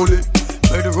bedroom bully.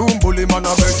 Bedroom bully, man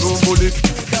a bedroom bully.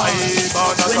 I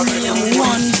born as a bedroom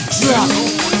bully.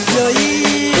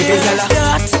 Every gala,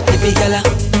 every gala,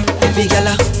 every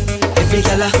gala, every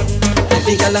gala,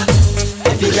 every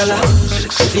gala,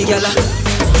 every gala.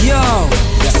 Yo,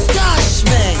 stash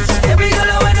man. Every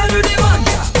gala when I do the one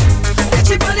drop.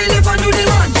 Catch it on the left and do the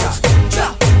one drop.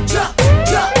 Drop, drop,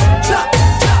 drop, drop,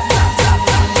 drop, drop,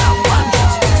 drop, drop, one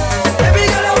drop. Every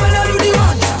gala when I do the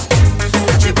one drop.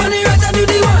 Catch it on the right and do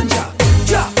the one drop.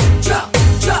 Drop, drop,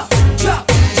 drop, drop,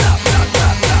 drop,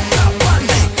 drop, drop, drop, one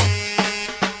drop.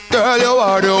 Girl, you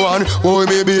are the one, oh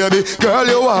me baby. Girl,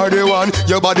 you are man.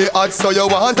 Your body hot so you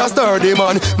want a sturdy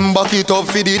man. Back it up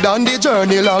for the dandy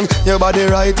journey long. Your body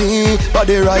righty,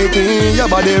 your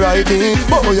body righty.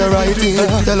 Oh, you're righty.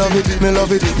 You love it, me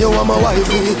love it. You want my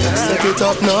wifey. Set it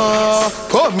up now.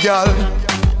 Come, girl.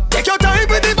 Take your time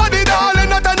with the body, darling.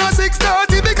 Not on a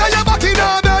 6:30 because you're back in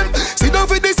a bed. Sit down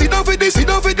for this, sit down for this, sit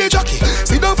down for the jockey.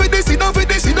 Sit down for this, sit down for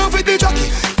this, sit down for the jockey.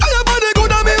 Your body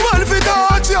good and me want to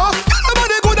touch you. Your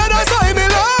body good and that's why me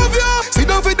love you. Sit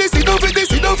down for this, sit down for this,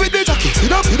 sit down for the jockey. Sit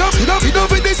down, sit down, sit down, sit down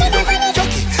for this, sit down for the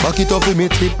jockey. Back it up with me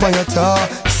tip on your tar.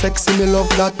 Sexy me love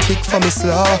that tick for me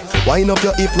slaw. Wind up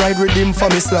your hip ride rhythm for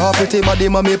me slaw. Pretty body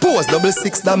mommy pose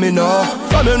 6 that me know.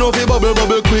 For me know fi bubble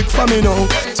bubble quick for me now.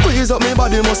 Squeeze up me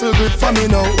body muscle grip for me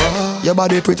now. Your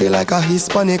body pretty like a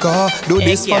Hispanic. Do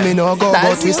this for me now. Go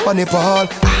twist for me Paul.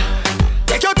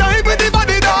 Take your time with the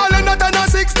body darling. Not on a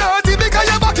 6:30 because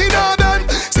you're back in a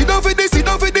bed. Sit down for this, sit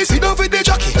down for this, sit down for the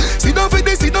jockey. Sit down for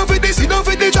this, sit down for this, sit down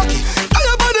for the jockey.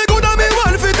 Your body good and me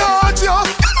want fi touch you.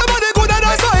 Your body good and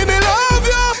that's why me love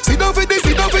you. Sit down for this,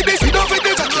 sit down for this, sit down for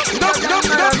the jockey. Sit down, sit down,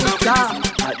 sit down, sit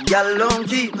down. Girl, don't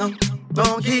keep no,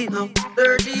 don't keep no.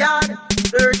 30 yard,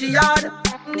 30 yard.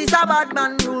 This a bad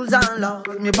man rules and law.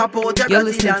 Me pop out your You're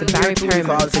listening to Barry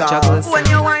Pyramid, the Jugglers. When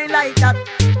you whine like that,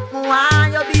 why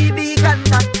your BB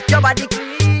contact? Your body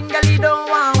clean, girl, you don't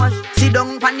want wash. Sit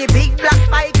down on the big black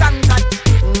bike and catch.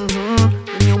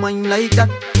 When you whine like that,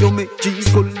 you make cheese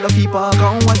full of people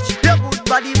can watch. Your good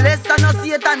body blessed and no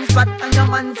Satan spot. And your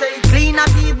man say clean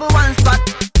as evil one spot.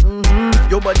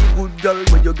 Your body good, girl,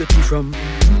 where you get it from?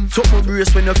 So my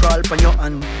brace when you crawl on your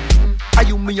hand. Are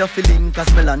you me a feeling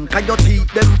cause melon? Can your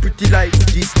teeth them pretty like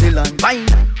Disneyland? Fine,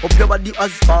 up your body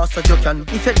as fast as you can.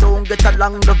 If you don't get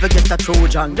along, never get a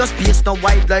Trojan. Just pace no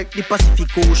wide like the Pacific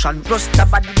Ocean. Plus the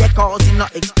body they causing no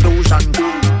explosion.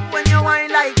 When you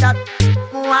whine like that,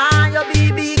 why your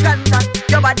BB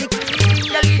contact? Your body clean,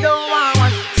 girl, you don't want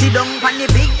one. Sit down on the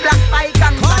big black bike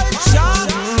and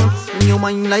when you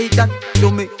whine like that, you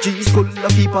make cheese full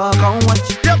of people can watch.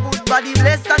 Your good body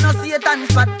blessed and no Satan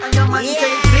spot. And your man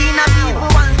say clean as evil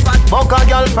one spot. Fuck a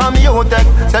girl from UTech,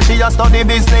 say she a study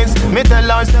business. Me tell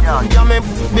her say yeah me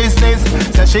business.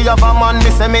 Say she have a man,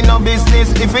 me say me no business.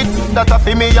 If it that a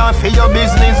fi me and fi your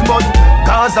business, but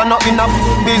cause I not in a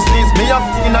business. Me a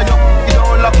in a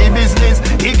your lucky business.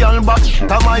 The girl back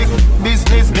to my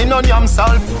business. Me no yam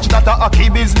self, that a key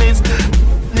business.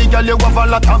 The girl you have a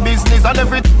lot of business and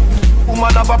everything.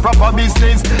 Woman have a proper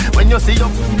business. When you see you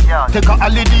take a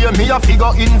holiday, me a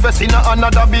figure invest in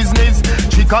another business.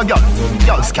 Trick a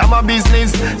girl scam a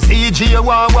business. CJ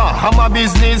Wawa, hammer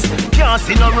business. Can't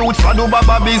see no roots for do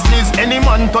baba business. Any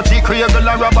man touch it, cradle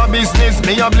a rubber business.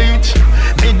 Me a bleach,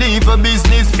 medieval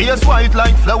business. Face white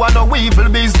like flower, no evil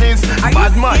business.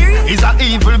 Bad man is a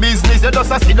evil business. You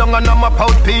just a sit down and map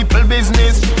out people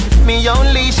business. Me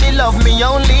only, she love me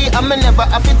only. I'm never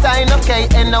have to tie no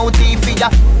K-N-O-T for ya.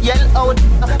 Yell out,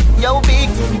 yo big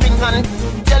ping hand,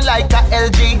 you like a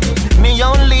LG. Me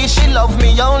only, she love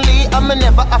me only. I'm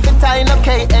never have to tie no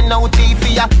K-N-O-T for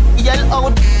ya. Yell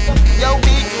out, yo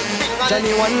big ping hand,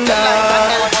 Johnny Wonder.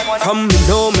 From me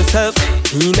know myself,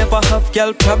 me never have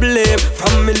girl problem.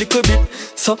 From me little bit,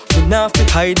 so me not fi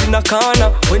hide in a corner.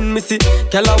 When me see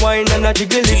girl a wine and a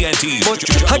jiggle it, but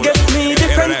I guess me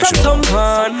different from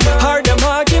someone. Her them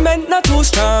argument not too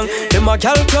strong. Them a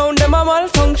girl clown, them a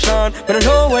malfunction. But I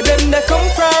know where them they come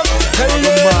from. Tell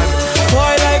them,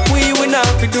 boy like we not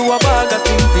fi do a bag of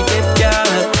things to get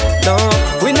girl. No,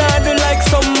 we not do like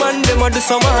some man, them a do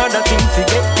some other things to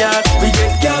get girl. We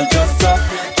get girl just up,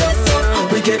 just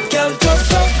up. We get girl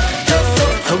just up, just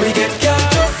up. So we get girl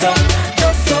just up,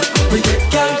 just up. We get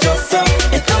girl just up,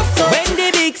 it just up. When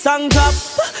the big song drop,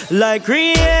 like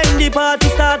rain, the party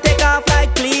start take off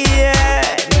like clean.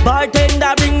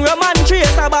 Bartender bring rum and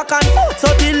trace a back and forth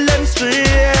so till them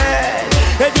straight.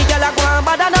 Every girl a go and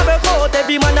bad and a break out.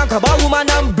 Every man a grab a woman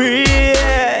and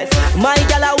brace. My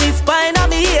girl a whisper in a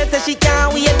me ear, say she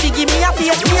can't wait to give me a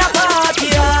face, me a party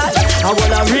hard. I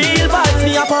want a real vibes,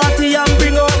 me a party and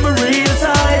bring out my real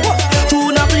side.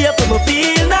 Tune a play for me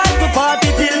feel nice, me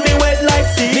party till me wet like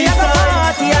seaside. Me a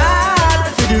party hard,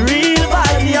 for the real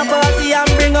vibe, me a party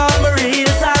and bring out my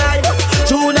real side.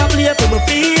 Tune a play for me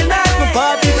feel nice, me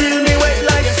party till me wet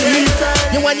like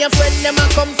seaside. You and your friend them a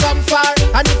come from far,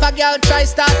 and if a girl try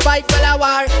start fight well a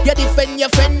war, you defend your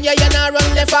friend, yeah you not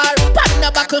run the far. Pan the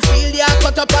battlefield, you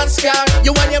cut up and scar.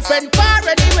 You and your friend far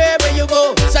anywhere where you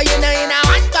go, so you know in a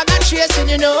one bag of chasing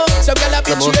you know. So girl a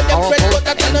betray them friend, but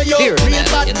that I know you. Real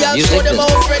bad girl show them how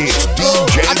friendship go.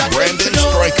 I got Brandon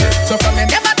Striker. So from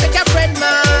you never take a friend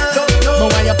man,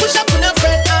 but when you push up on a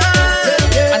friend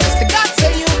and it's the God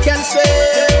say you can swear,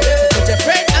 so put your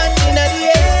friend hand in the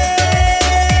air.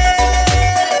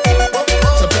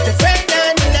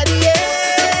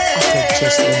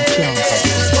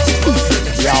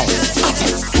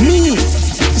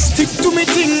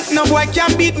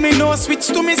 can beat me, no switch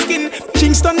to me skin.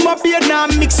 Kingston my beard now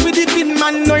mix with the thin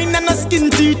man, no in a skin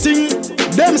teething.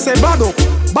 Them say bad up,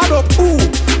 who?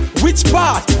 Which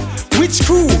part? Which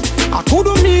crew? I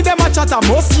couldn't me them a chat a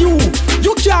most you.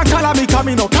 You can't call me come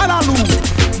in no Kalalu.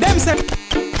 Them say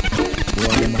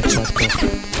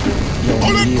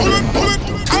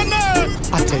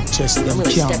I take just them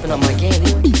really stepping on my game.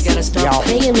 You gotta start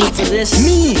paying me for this.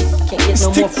 Me can't get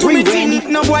no more free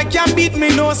game. No boy can beat me,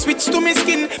 no switch to me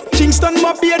skin. Kingston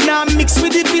my beard now mix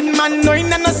with the thin man, no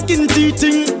in a skin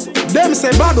teething. Them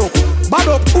say bad up,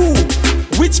 who?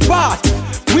 Which part?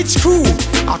 Which crew?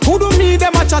 I couldn't me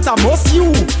them a chat a most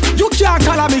you. You can't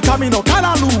call me come in no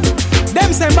Kalalu.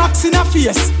 Them say box in a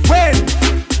face. When?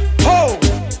 Oh,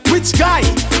 which guy?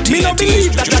 Me no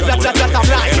believe that I'm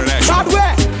right. Bad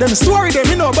way. Them story them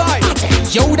me no buy.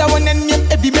 Yo, that one and them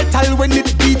heavy metal when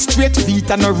it beats straight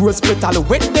beat and a rose petal.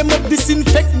 Wet them up,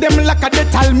 disinfect them like a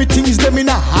detal. Me things them in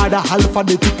a harder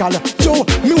alphabetical. Yo,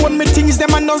 me want me things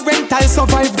them and no rental.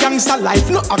 Survive gangster life,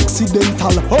 no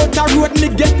accidental. Out the road me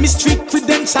get me street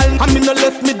credential. And me no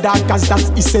left me dark cause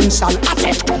that's essential.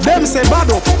 Them say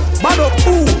bad up,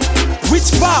 who?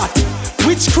 Which part?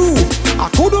 Which crew? I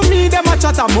couldn't me them a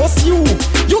chat a most you.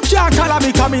 You can't call me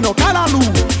come in no Kalalu.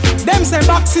 Them say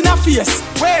box in a face.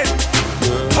 When?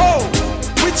 Oh,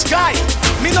 which guy?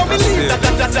 Me no believe that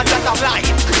I'm lying.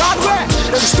 Bad way.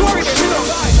 Them story they me no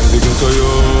lie. The ghetto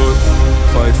youth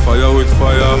fight fire with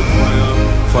fire,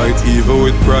 fight evil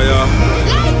with prayer.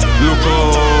 Look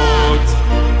out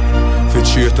for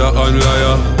traitor and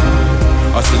liar.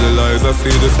 I see the lies, I see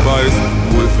the spies.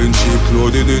 Wolf in cheap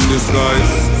clothing in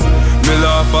disguise. Me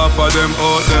laugh off of them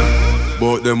out there,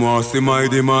 but them want see my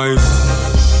demise.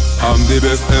 I'm the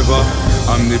best ever,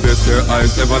 I'm the best your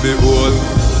eyes ever behold.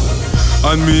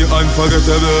 And me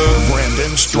unforgettable,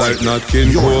 like not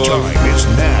King Cole.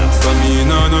 So me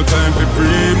nah no time to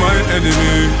pray my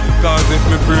enemy, cause if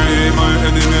me pray my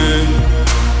enemy,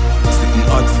 sitting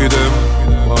hot for them,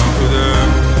 warm for them.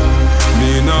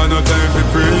 Me nah no time to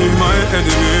pray my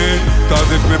enemy, cause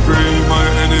if me pray my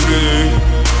enemy,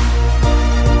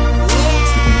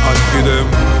 for them.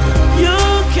 You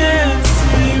can't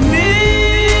see me.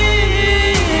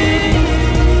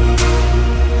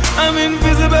 I'm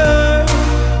invisible.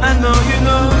 I know you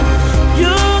know.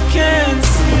 You can't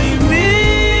see me.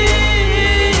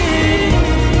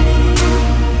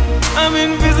 I'm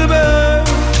invisible.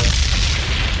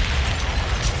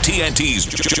 TNT's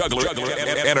Juggler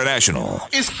International.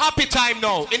 It's happy time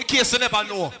now, in case you never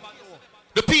know.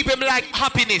 The people like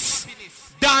happiness,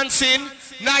 dancing,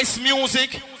 nice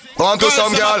music. On to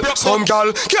some gal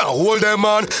can't hold them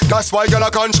man. That's why gal I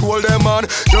control them man.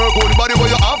 Your good body where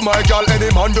you have my gal. Any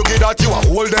man you get that you a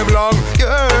hold them long.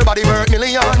 Your body worth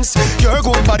millions. Your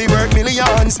good body worth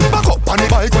millions. Back up on the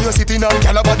bike when you sitting on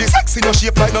gal body. Sexy no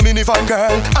shape like no minivan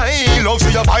girl. I love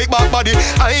see your bike back body.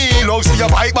 I love see your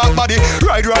bike back body.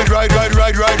 Ride on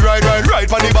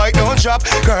the bike don't drop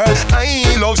girl.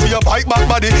 I love see your bike back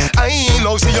body. I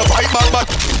love see your bike back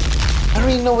body. I don't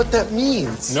even know what that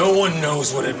means. No one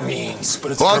knows what it means,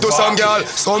 but it's on to some gal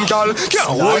can't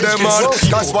hold them man.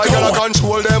 That's why gal I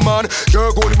control them man. Your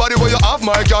good body where you have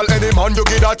my gal. Any man you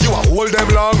get that you a hold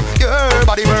them long. Your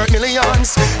body worth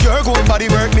millions. Your good body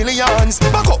worth millions.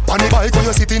 Back up on the bike when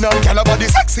you sitting on gal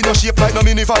body. Sexy no shape like no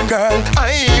minivan girl.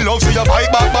 I love see your bike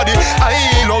back body. I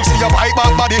love see your bike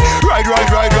back body. Ride on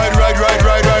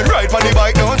the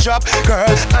bike don't drop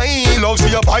girl. I love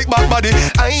see your bike back body.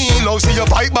 I love see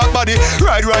your bike back body.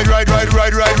 Ride on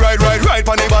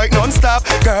the bike non-stop.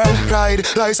 Girl, ride,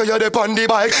 like so you're the on the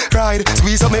bike. Ride,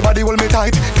 squeeze up my body, hold me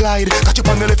tight. Glide, catch you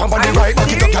on the left and on the right. Back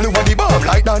it up, girl, you want the bomb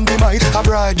like dynamite. A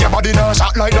bride, your body now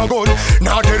shot like no gun.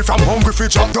 Now dead from hungry fi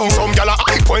chop down. Some gal a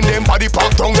hype when them body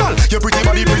pop down. Girl, your pretty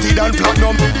body pretty than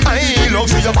platinum. I love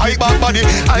see your bike back body.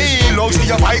 I love see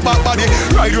your bike back body.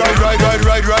 Ride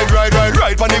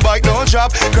on the bike non-stop.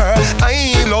 Girl,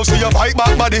 I love see your bike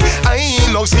back body. I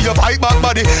love see your bike back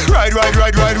body. Ride on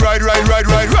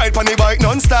the bike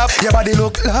non-stop. Your body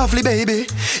look lovely, baby.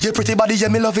 Your pretty body, yeah,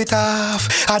 me love it off.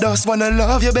 I just wanna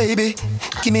love you, baby.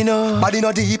 Give me no body,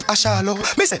 no deep or shallow.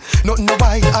 Me say nothing no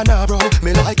wide and narrow.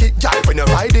 Me like it, yeah, when you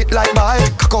ride it like bike.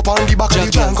 Cock up on the back of the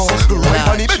Django. Ride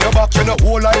on it, bend your back, you know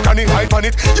whole like granny hype on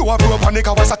it. You a pro on the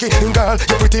Kawasaki, girl.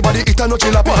 Your pretty body, it a no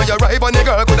killer. Why you ride on the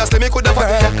girl? Coulda stay me, coulda fuck.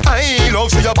 I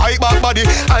love see your bike back body.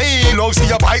 I love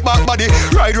see your bike back body.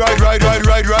 Ride on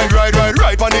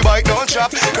the bike, don't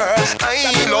chop, girl. I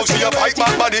love see your bike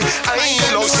back body. I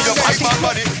love see your bike back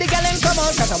body. The girl them come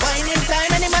out cause a whining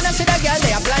time. Any man a see the girl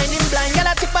they are blind. Girl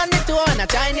a tip on the toe and a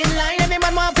shining line. Any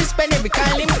man want to spend every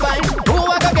kind him fine. Who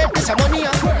a go get this money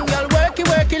up? Girl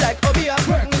worky like hobby up.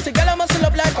 You see girl a muscle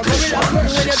up like a gorilla.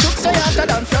 When you look so young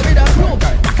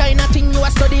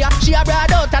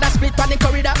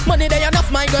Money there enough,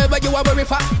 my girl, but you are worry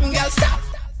for. Girl, stop.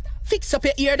 Fix up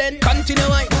your ear then. Continue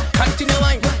wine, continue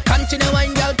wine, continue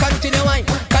wine, girl, continue wine,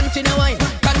 continue wine,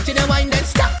 continue wine, then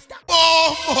stop.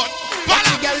 Oh,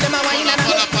 girl, them a wine and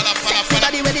sexy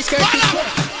body with the skirt.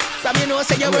 From you know,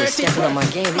 say you're worth it.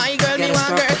 My girl, me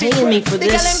want girl paying me for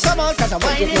this. Come out, cause I'm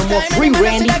whining no more free,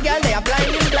 Randy. The girl, they are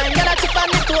blind. Girl, I tip on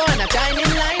the toe and a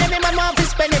shining line. Every man want to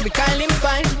spend every kind him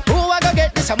fine. Who I go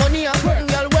get this money up?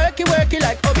 Girl, work it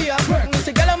like Obi up.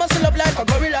 See, girl, I muscle up like a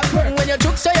gorilla. When you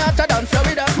juke so you hotter than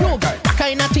Florida. No, girl, that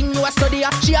kind of thing you a study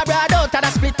up. She a broad out and a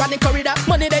split on the corridor.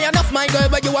 Money there enough, my girl,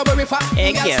 but you a worry for.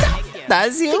 Girl, stop.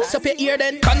 That's you. Fix up your ear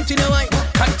then. Continue wine,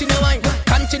 continue wine,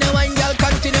 continue wine, girl,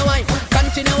 continue wine,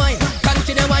 continue wine,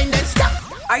 continue wine, then stop.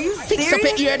 Are you serious? Fix up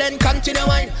your ear then. Continue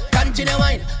wine, continue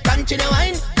wine, continue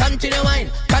wine, continue wine,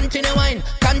 continue wine,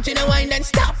 continue wine, then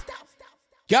stop.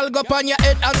 Girl, go on your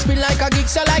head and spin like a gig,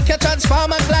 so like your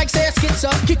transformers, like say a skid, so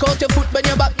kick out your foot when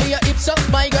you back me your hips up.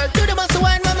 My girl, do the muscle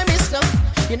wine when me miss now.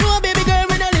 You know, baby girl,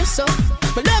 when I live so.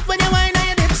 But love when you wine and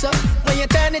you dip so. When you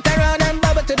turn it around and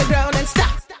bubble to the ground and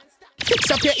stop.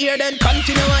 Fix up your ear then.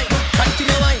 Continue wine,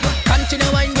 continue wine,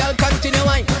 continue wine, girl, continue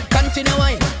wine, continue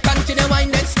wine, continue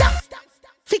wine, then stop.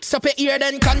 Fix up your ear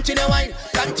then. Continue wine,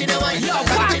 continue wine,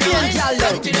 continue wine,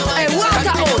 continue wine. Hey,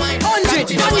 Waterhouse, 100,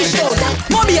 Spanish show.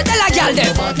 Mommy, you tell a girl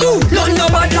them. Nothing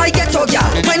no bad like ghetto girl.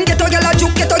 When ghetto girl a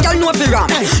juke, ghetto girl no fi ram.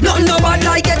 Nothing no bad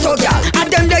like ghetto girl. And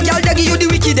them the girl they give you the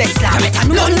wickedest slam.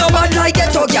 Nothing no bad like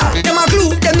ghetto girl. Them a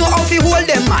glue, them know how fi hold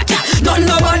them mad. Nothing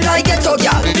no bad like ghetto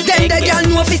girl. Them the girl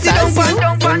know fi sit down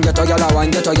pan. When ghetto girl a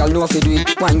wine, ghetto girl know fi do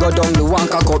it. Wine go down the one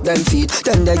cock up them feet.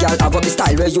 Then the girl have up the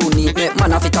style where you need. Make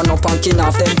man a fit and up and kin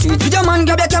off them tweet. Your man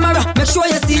grab your camera, make sure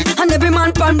you see. And every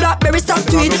man pan Blackberry stop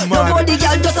tweet. Nobody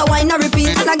girl just a wine and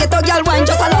repeat. And I ghetto girl wine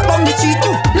just a lot on the street.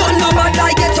 Nothing no bad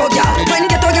like ghetto girl. When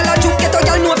ghetto girl a juke, ghetto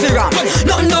girl no fi ram.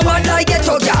 Nothing no bad like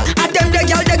ghetto girl. And them the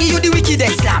girl they give you the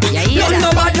wickedest slam. Nothing no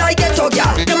bad like ghetto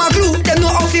girl. Them a glue, them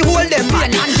know how fi hold them man.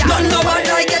 Nothing no bad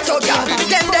like ghetto girl.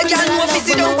 Them the girl know fi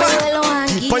sit down pan.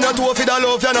 Tip on your toe fi da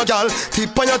love ya no gal.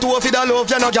 Tip on your toe fi da love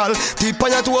ya no gal. Tip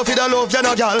on your toe fi da love ya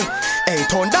no gal. Hey,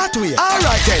 turn that way.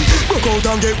 Alright then. Broke out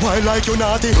and get wild like you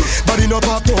naughty. Body no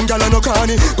pop down, gal and no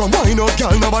cranny. Come wind up,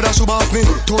 gal, nobody should off me.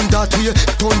 Turn that way,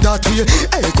 turn that way.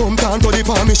 Hey, come down to the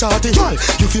palm me shawty. Gal,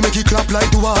 you feel make it clap like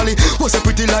Duali. Was a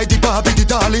pretty like the Barbie, the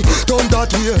dolly. Turn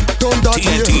that way, turn that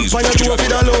way. Tip on your toe fi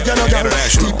da love ya no gal.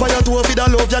 Tip on your toe fi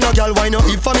da love ya no gal. Why not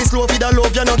if for me slow fi da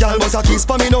love ya no gal. Bust a kiss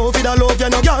for me now fi da love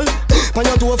ya no gal. On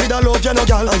your toe fi da love ya no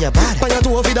gal. Oh, you bad. On your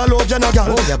toe fi da love ya no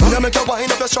gal. Me make you wind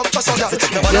up your structure so gal.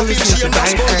 Nobody feel shame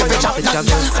that's going when you chop it.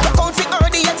 Rock out fi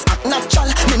early, it's act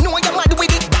natural. Me know you're mad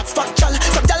with it, that's factual.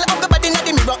 Some gal have the body in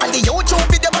the mirror and the YouTube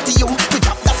video body you. We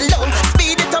drop that low,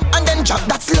 speed it up and then drop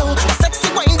that slow. A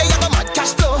sexy wine, they have a mad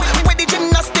cash flow. With the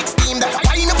gymnastics team, that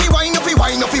wine up, wine up,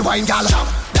 wine up, wine gal. Drop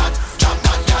that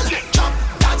gal. Drop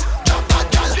that, drop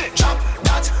that gal. Drop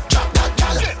that, drop that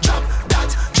gal. Drop that,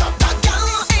 drop that gal.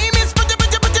 Hey, miss, pretty,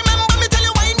 remember me tell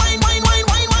you wine.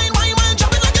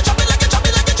 Drop it like it, drop it like it, drop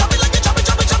it like it, drop it like it,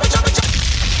 drop it.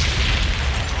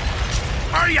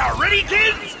 Are ya ready,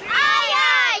 kids? Aye,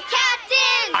 aye,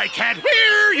 Captain! I can't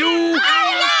hear you!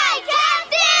 Aye, aye,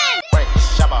 Captain!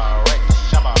 Shabba rank,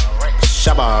 shabba rank,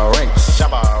 shabba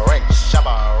rank,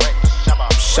 shabba rank, shabba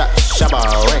rank, shabba rank, shabba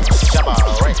rank, shabba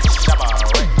rank, shabba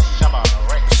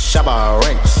rank, shabba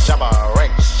rank, shabba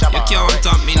rank, shabba rank. You can't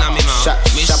talk me now, me mouth.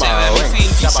 Me say what me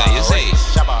feel, you say, you say.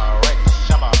 Shabba rank,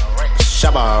 shabba rank,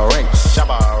 shabba rank,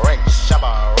 shabba rank,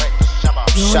 shabba rank, shabba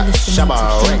rank, shabba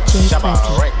rank, shabba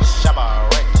rank,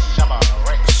 shabba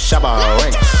rank, shabba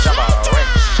rank, shabba rank,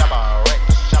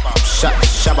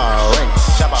 shabba rank,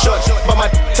 shabba. Short, but my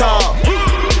tall.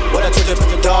 What I told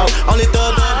you, dog. Only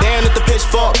thug, down at the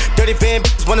pitchfork. Dirty van,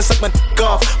 wanna suck my dick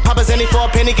off. Papa's any for a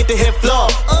penny, get the hit floor.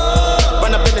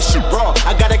 Run up in the shit raw.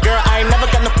 I got a girl, I ain't never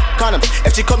got no condoms.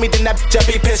 If she caught me, then that bitch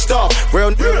I be pissed off.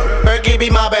 Real Berkey be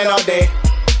mobbing all day.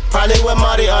 Probably with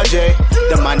Marty RJ.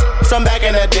 The man from back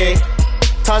in the day.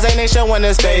 Tarzan ain't showing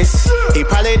his face. He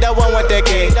probably the one with the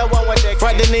key.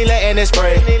 Front the needle in his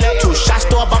spray. 2 shots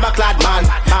to a bomber clad man.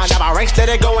 Shabba ranks, let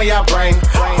it go in your brain.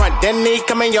 Front, then he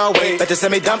coming your way. Better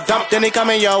send me dump, then he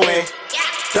coming your way.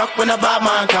 Duck when the bad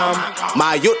man come.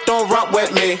 My youth don't rock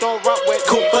with me.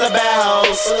 Coop full of bad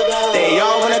hoes. They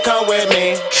all wanna come with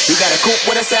me. You got a coop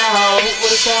with a sad hoe.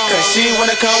 Cause she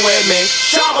wanna come with me.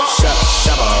 Shabba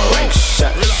ranks.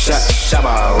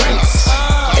 Shabba ranks.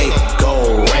 8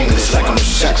 gold rings like I'm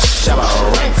shot. Shabba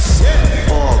ranks.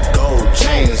 4 gold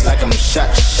chains like I'm shot.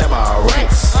 Shabba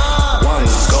ranks. 1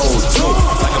 gold tooth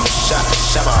like I'm shot.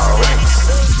 Shabba ranks.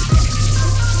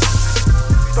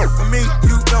 Fuck with me,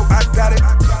 you know I got it.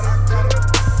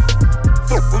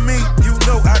 Fuck with me,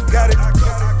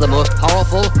 the most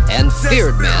powerful and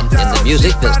feared man in the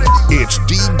music business. It's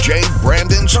DJ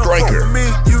Brandon Stryker. Me,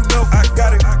 you know I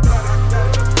got it.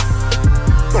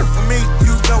 Fuck with me,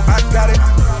 you know I got it.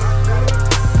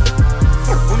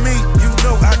 Fuck with me, you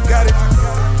know I got it.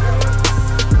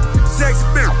 Sexy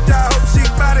bitch, I hope she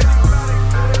got it.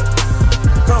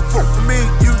 Come fuck with me,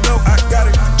 you know I got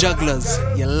it. Jugglers,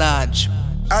 you're large.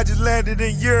 I just landed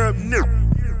in Europe, new.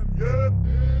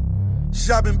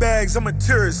 Shopping bags, I'm a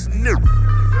tourist, new.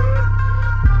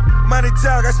 Money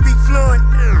talk, I speak fluent.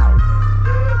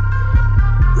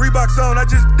 Reeboks on, I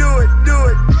just do it.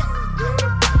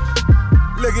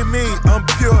 Look at me, I'm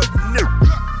pure, new.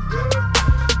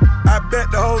 I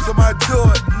bet the hoes on my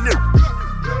tour, new.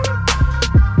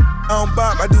 I don't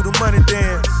bop, I do the money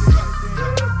dance.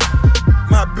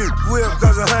 My big whip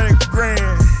costs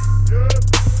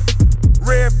 $100,000.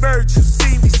 Red bird, you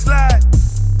see me slide.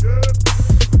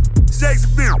 Sexy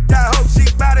bitch, I hope she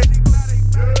bout it.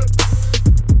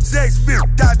 Sexy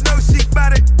bitch, I know she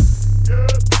bout it.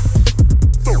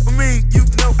 Fuck with me, you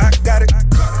know I got it.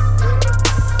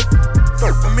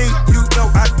 Fuck with me, you know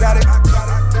I got it.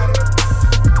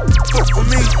 Fuck with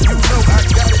me, you know I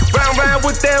got it. Round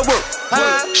with that work,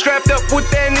 strapped up with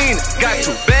that Nina. Got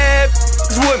two bad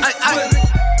with me.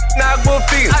 Knock both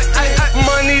feet.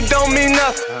 Money don't mean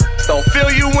nothing. Don't feel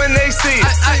you when they see it.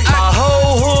 My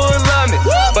whole hood love me,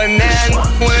 but now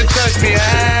wanna touch me. I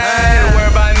ain't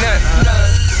worried about nothing.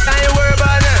 I ain't worried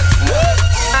about nothing.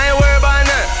 I ain't worried about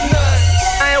nothing.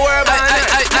 I ain't worried about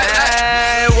nothing.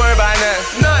 I ain't worried about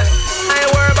nothing. I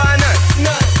ain't worried about nothing.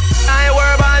 I ain't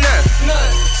worried about nothing.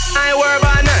 I ain't worried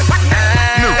about nothing.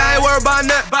 I ain't worried about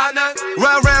nothing.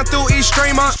 Round through each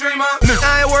streamer. I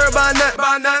ain't worried about nothing.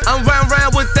 I'm round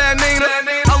with that Nina.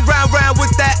 I'm round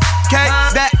with that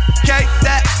cake,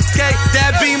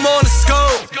 that beam on the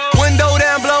scope. Window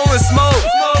down, blowing smoke.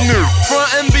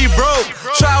 Front and be broke.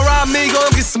 Try rob me,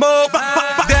 gon' get smoked.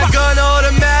 That gun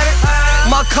automatic,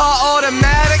 my car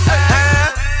automatic.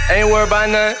 Ain't worried about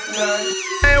nothing.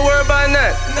 Ain't worried about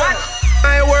nothing.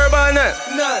 I ain't worried about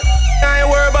nothing. I ain't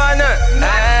worried about nothing. I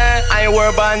ain't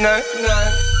worried about nothing.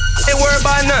 Ain't worried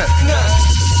about nothing.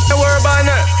 Ain't worried about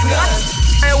nothing.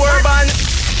 Ain't worried about nothing.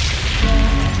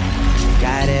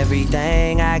 Got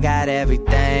everything, I got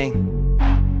everything.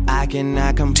 I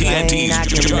cannot complain, I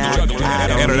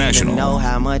don't even know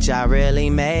how much I really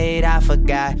made. I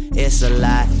forgot, it's a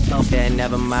lot. Okay,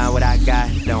 never mind what I got.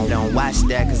 Don't watch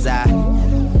that, cause I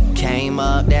came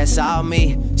up, that's all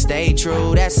me. Stay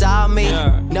true, that's all me.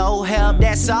 No help,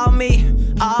 that's all me.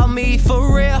 All me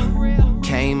for real.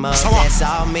 Came up, that's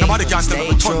all me. Stay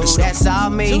true, that's all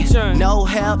me. No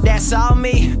help, that's all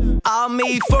me. All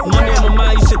me for real. Money on my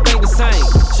mind, you should think the same.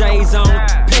 J's on,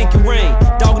 pinky ring.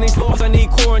 Dogging these floors, I need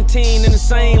quarantine in the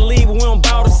same league, but we don't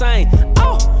bow the same.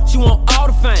 Oh, she want all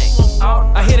the fame.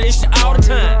 I hear that shit all the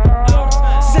time.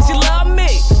 Since she love me,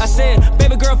 I said,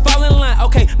 baby girl, fall in line.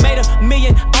 Okay, made $1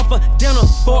 million off a dinner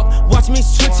fork. Watch me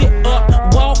switch it up.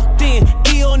 Walked in,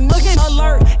 ill nigga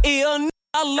alert, ill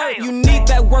alert. You need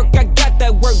that work, I got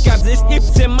that work. Got this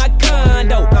hips in my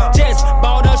condo. Just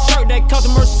bought a shirt that cost a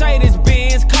Mercedes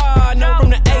Benz car. No, from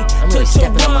the A to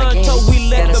Toronto, we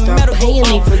let the metal go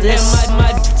off. And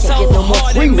my so no more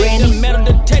hard, free, it made the metal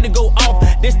detector go off.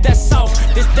 This that sauce,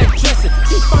 this that dressing.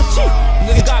 Cheap on cheap,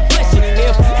 nigga, God bless you.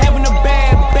 If having a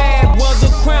bad was a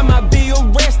crime, I'd be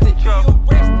arrested.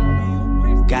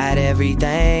 Got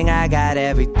everything, I got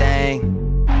everything.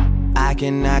 I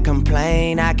cannot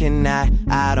complain, I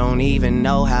don't even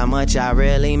know how much I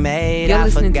really made. You're I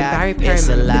listening forgot, to Barry it's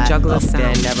a Perriman, lot. the Jugglers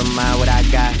Then sound. never mind what I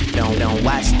got. Don't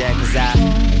watch that, cause I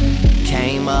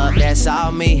came up, that's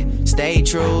all me. Stay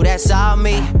true, that's all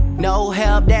me. No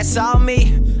help, that's all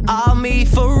me. All me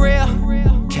for real.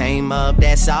 Came up,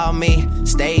 that's all me.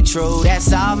 Stay true,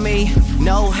 that's all me.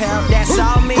 No help, that's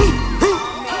all me.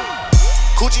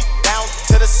 Coochie down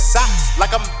to the socks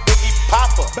like I'm Biggie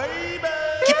Popper.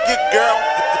 Keep your girl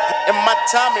in my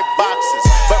Tommy boxes,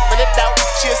 but rent it out,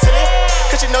 she a silly.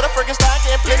 Cause she know the friggin' style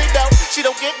getting plenty dough. She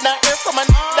don't get nothing from my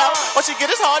out. All she get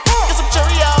is hard, get some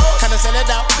Cheerios. Kinda send it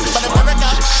out, but I'm never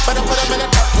out. But I put them in the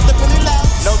dark with the penny loud.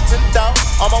 No tint out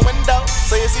on my window,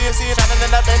 so you see it shining in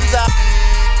the Benz out.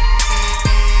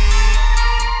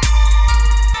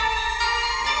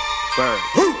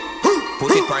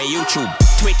 Put it on YouTube,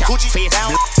 Twitter, Coochie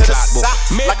down to the socks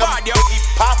like I'm Biggie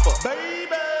Popper.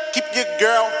 Keep your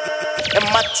girl in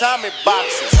my Tommy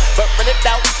boxes, but rent it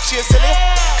out, she a silly.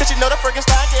 Cause she know the friggin'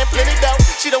 style getting plenty dough.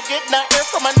 She don't get nothing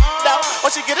from my out. All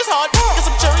she get is hard, get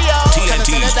some Cheerios. Kinda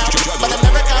send it out, but I'm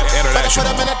never out. But I put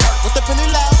them in the dark with the penny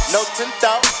loud. No tint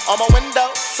out on my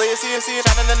window, so you see it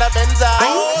shining in the Benz out.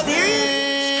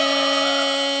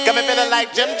 Got me feeling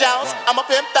like Jim Jones. I'm a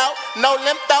pimp out, no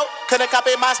limp out. Couldn't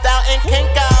copy my style in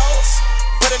Kinko's.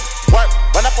 Put in work,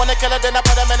 run up on the killer, then I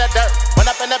put him in the dirt. Run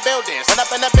up in the buildings, run up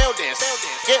in the buildings.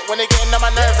 Get when they getting on my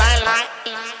nerves, I ain't lying.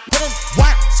 Put in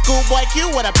work, schoolboy Q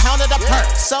with a pound of the perk.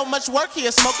 So much work,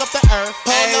 he'll smoke up the earth.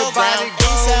 Polo ground,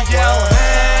 ASAP world.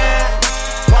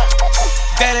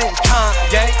 That ain't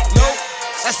Kanye, nope.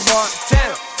 That's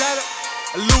Montana,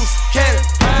 a loose cannon.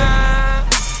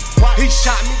 He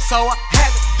shot me, so I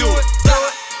had to do it.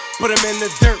 Put him in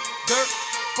the dirt,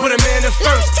 put him in the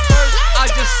first. I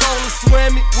just saw him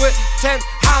swimming with 10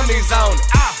 homies on it.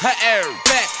 Her air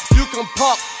back, you can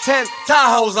park 10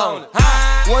 Tahoes on it.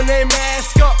 When they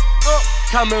mask up,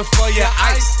 coming for your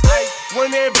ice.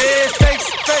 When they big fakes,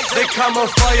 they coming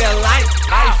for your life.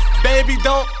 Baby,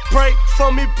 don't pray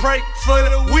for me, pray for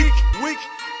the weak.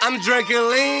 I'm drinking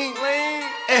lean,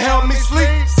 it help me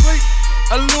sleep.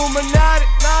 Illuminati,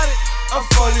 I'm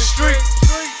from the streets.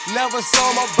 Never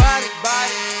saw my body.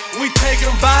 We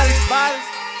taking bodies.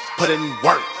 Put in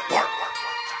work,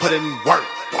 put in work,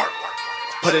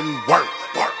 put in work,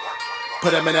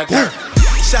 put him in that dirt.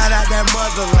 Shout out that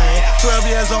motherland, 12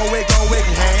 years old with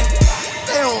hand.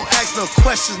 They don't ask no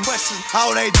questions,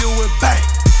 all they do is bang,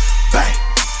 bang,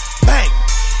 bang.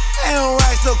 They don't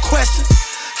ask no questions,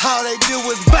 all they do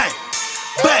is bang,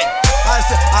 bang. I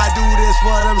said, I do this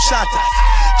for them shotters.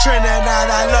 Trinidad,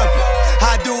 I love you.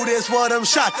 I do this for them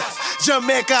shotters.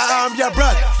 Jamaica, I'm your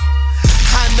brother.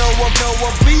 I know a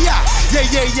B.I.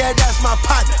 Yeah, that's my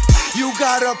partner. You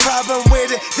got a problem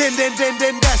with it, then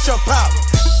that's your problem.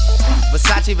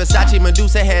 Versace,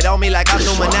 Medusa head on me like I'm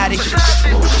Illuminati.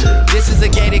 This is a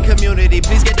gated community,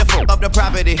 please get the fuck up the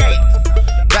property.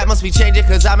 Rap must be changing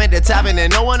cause I'm at the top and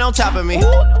there's no one on top of me.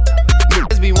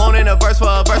 Niggas be wanting a verse for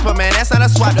a verse, but man, that's not a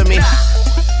swap to me.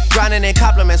 Grinding in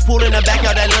compliments, pool in the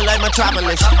backyard that look like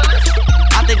Metropolis.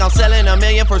 I think I'm selling $1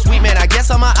 million for sweet man, I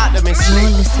guess I'm an optimist.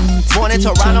 Born in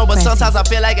Toronto, but sometimes I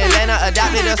feel like Atlanta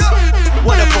adopted us.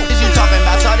 What the fuck is you talking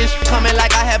about? Saw this coming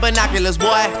like I had binoculars,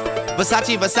 boy.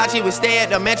 Versace, we stay at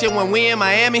the mansion when we in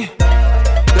Miami.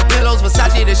 The pillows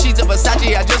Versace, the sheets of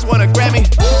Versace, I just want a Grammy.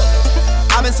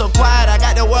 I've been so quiet, I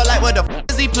got the world like what the f***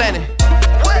 is he planning?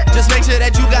 Just make sure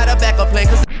that you got a backup plan,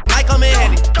 cause might come in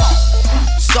handy.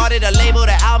 Started a label,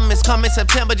 the album is coming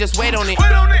September, just wait on it.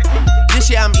 This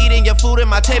year I'm eating your food and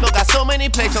my table got so many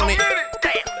plates on it.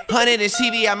 100 inch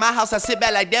TV at my house, I sit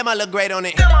back like damn, I look great on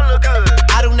it.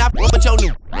 I do not f*** with your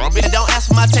new bitch, don't ask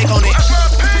for my take on it.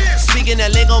 Speaking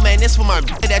of lingo, man, this for my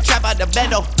that trap out the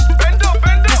bendo.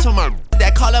 This for my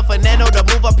that call up Fernando to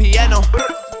move a piano.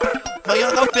 For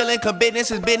your no feeling, cause business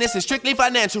is business, it's strictly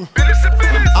financial.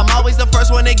 I'm always the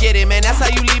first one to get it, man, that's how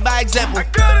you lead by example.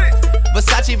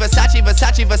 Versace.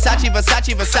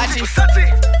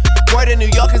 Word in New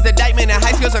York is the indictment, and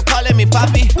high schools are calling me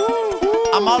Poppy.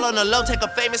 I'm all on the low, take a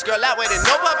famous girl out with it,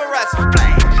 no paparazzi.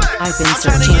 I've been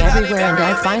searching everywhere and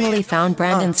I finally found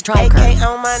Brandon Stryker. AK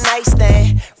on my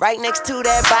nightstand, right next to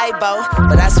that Bible.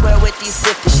 But I swear with these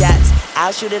 50 shots,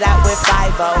 I'll shoot it out with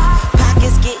 5-0.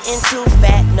 Pockets getting too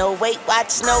fat, no weight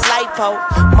watch, no lipo.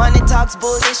 Money talks,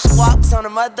 bullish walks on a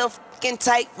motherfucking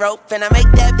tightrope. And I make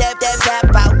that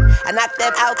tap out. I knock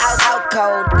that out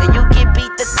cold. Then you get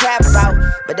beat the crap out.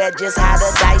 But that's just how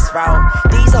the dice roll.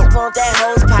 These hoes want that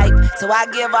hose pipe, so I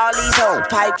give all these hoes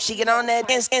pipe. She get on that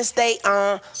and stay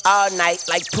on all night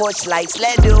like porch lights.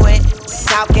 Let's do it.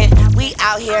 Talking, we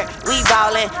out here, we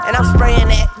ballin', and I'm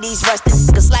spraying at these rusted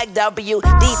niggas like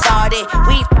WD-40.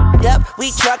 We f***ed up,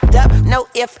 we trucked up, no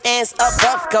ifs, ands, or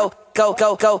buff. Go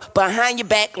behind your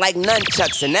back like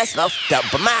nunchucks, and that's fucked up.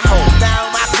 But my hoes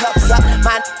down, my cups up,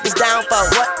 my is down for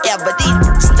whatever.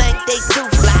 These think they too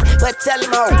fly, but tell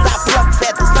them hoes I pluck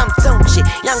feathers. I'm Tunchi,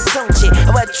 young Tunchi,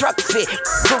 I wear truck fit,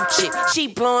 Gucci. She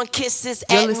blowing kisses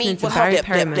You're at listening me to with Barry her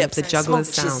Perriman with the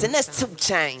Jugglers sound. and that's 2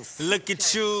 chains. Look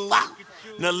at you,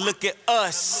 now look at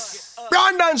us.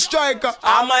 Brandon Stryker.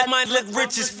 All my mind look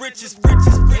riches.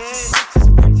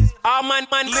 All my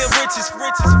mind live riches.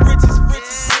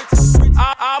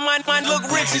 All my mind look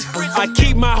riches. I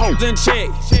keep my hoes in check.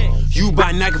 You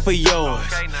buy Nike for yours.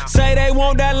 Say they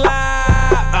want that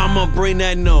live, I'ma bring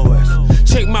that noise.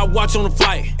 Check my watch on the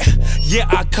flight. Yeah,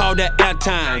 I call that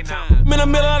airtime. I'm in the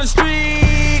middle of the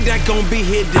street, that gon' be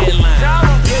his deadline.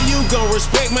 Yeah, you gon'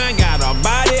 respect mine. Got a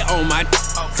body on my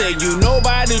tell you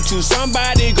nobody to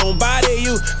somebody gon' body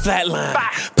you flatline.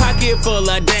 Pocket full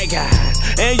of that guys.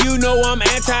 And you know I'm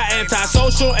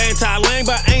anti-social, anti-lame,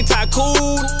 but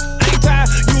anti-cool.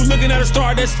 You looking at a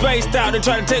start that spaced out. They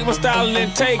try to take my style and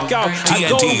then take off. I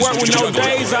go to work with no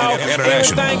days off.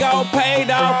 Everything all paid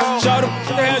off. Show the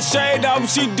hair shade off.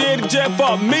 She did it just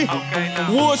for me.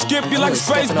 Would skip you like a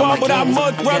space ball, but I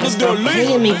much rather delete.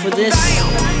 Paying me for this.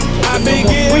 I been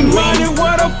getting money,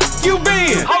 where the f you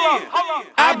been?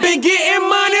 I been getting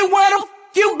money, where the f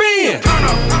you been?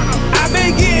 I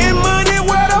been getting money,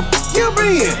 where the f you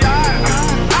been?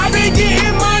 I been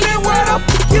getting money, where the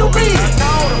f you been?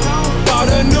 Bought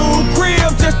a new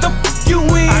crib just to f you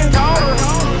in.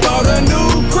 Bought a new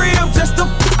crib just to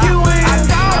f you in.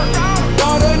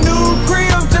 Bought a new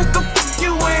crib just to f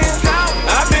you in.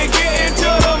 I been getting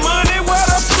to the money, where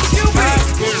the f you been?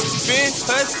 Been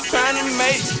hustling, trying to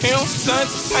make him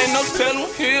something. Ain't no telling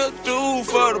what he'll do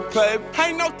for the paper.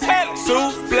 Ain't no telling.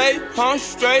 Souffle, I'm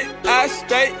straight, I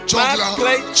stay. My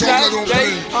plate, top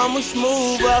day. I'm a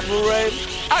smooth operator.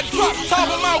 I drop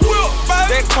top of my wheel, baby.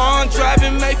 That car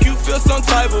driving make you feel some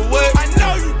type of way. I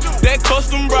know you do. That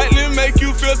custom brightly make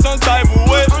you feel some type of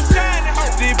way. I'm shining.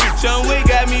 This bitch on way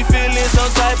got me feeling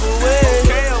some type of way.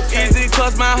 Easy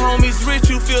cause my homies rich,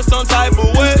 you feel some type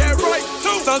of way.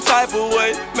 Some type of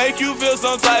way, make you feel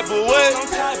some type of way.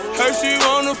 Her she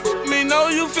wanna f me, know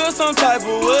you feel some type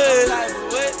of way.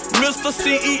 Mr.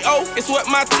 CEO, it's what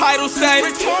my title say.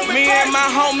 Me and my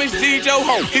homies DJ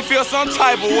Ho, he feel some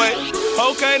type of way.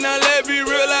 Okay, now let me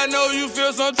real, I know you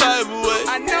feel some type of way.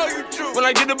 I know you do. When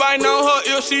I get the bite on her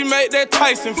ear, she make that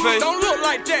Tyson face. Don't look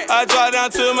like that. I drop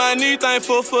down to my knee,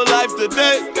 thankful for life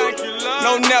today. Thank you, love.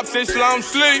 No nap since long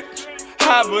sleep.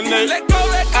 Hibernate.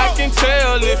 I can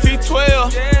tell if he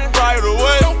 12 right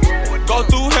away. Go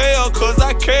through hell cause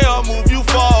I care, move you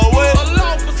far away.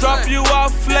 Drop you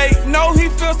off late, know he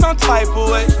feel some type of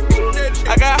way.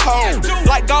 I got home,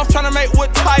 like golf tryna make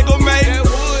what Tiger made.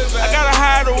 I gotta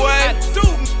hide away,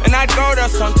 and I go there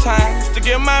sometimes to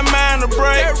give my mind a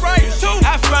break.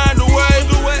 I find a way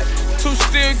to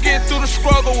still get through the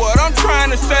struggle, what I'm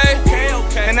trying to say.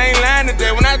 And ain't lying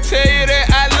today when I tell you that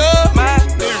I love my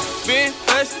been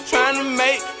hustling, trying to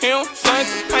make him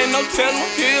something. Ain't no telling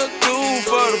what he'll do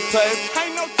for the paper.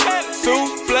 Ain't no telling.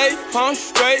 Souffle, I'm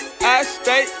straight, I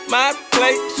stay. My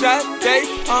plate, shot day.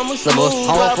 I'm a the most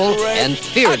powerful and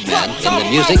feared man in the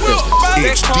music business.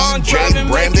 It's DJ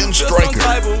Brandon Stryker.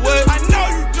 I know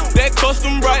you do. That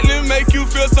custom brightly make you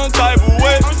feel some type of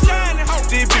way.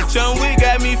 This bitch on we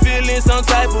got me feeling some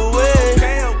type of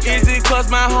way. Easy cause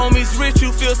my homies rich,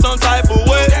 you feel some type of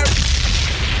way.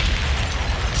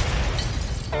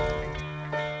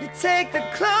 You take the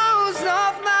clothes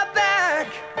off my back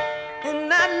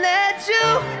and I let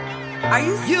you. Are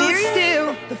you serious? You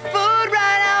steal the food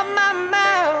right out my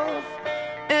mouth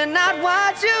and I'd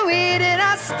watch you eat it.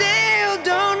 I still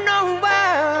don't know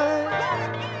why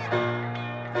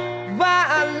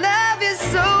I love you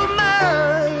so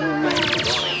much.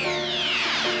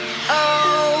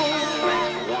 Oh,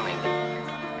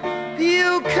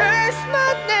 you curse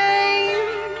my name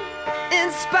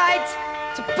in spite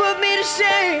to put me to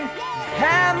shame.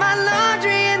 Have my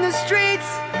laundry in the streets,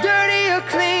 dirty or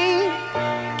clean.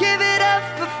 Give it up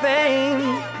for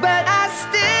fame, but I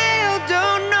still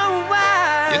don't know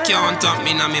why. You can't talk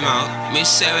me in my mouth. Me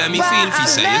say where me feel fi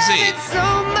say, you see it.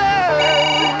 So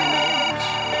much.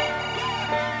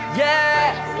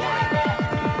 Yeah.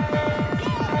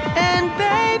 And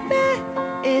baby,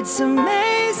 it's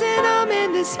amazing I'm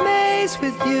in this maze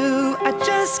with you. I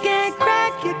just can't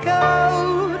crack your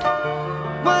code.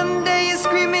 One day you're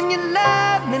screaming you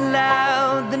love me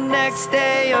loud, the next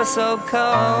day you're so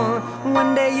cold.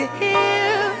 One day you're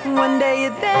here, one day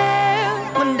you're there,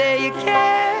 one day you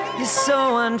care. You're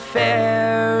so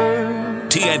unfair.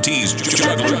 TNT's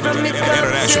Jugglers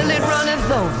International. Till it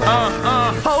runneth over.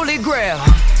 Holy Grail.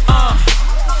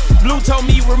 Blue told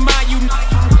me remind you.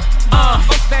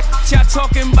 What's that y'all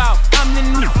talking about? I'm the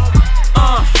new.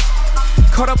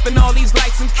 Caught up in all these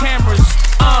lights and cameras.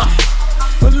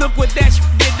 But look what that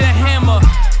did to Hammer.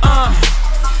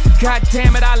 God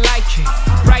damn it, I like it.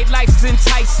 Bright lights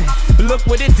enticing. But look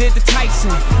what it did to Tyson.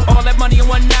 All that money in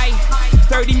one night.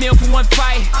 30 mil for one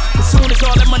fight. As soon as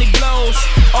all that money blows,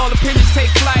 all opinions take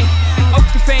flight. Oak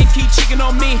the fame keep cheating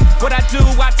on me. What I do,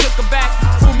 I took her back.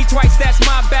 Fool me twice, that's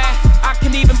my bad. I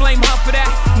can even blame her for that.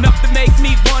 Enough to make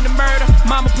me want to murder.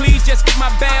 Mama, please just get my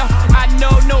bail. I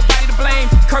know nobody to blame.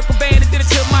 Kurt Cobain did it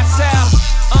to myself.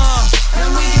 And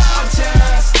we all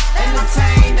just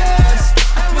entertainers.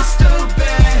 And we're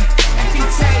stupid and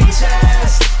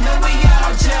contagious. No, we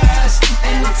all just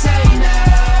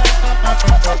entertainers.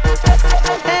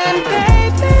 And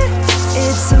baby,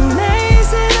 it's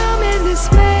amazing I'm in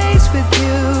this maze with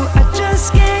you. I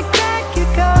just can't crack your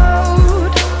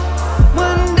code.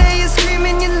 One day you're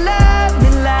screaming you love me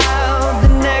loud, the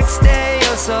next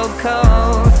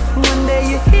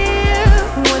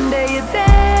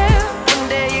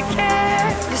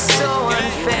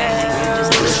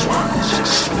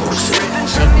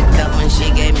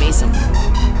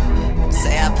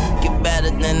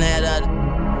than that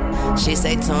other. She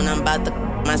say, Tune, I'm about to.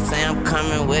 I say I'm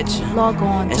coming with you. Log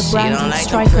on and to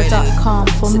BrandonStriker.com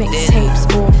for mixtapes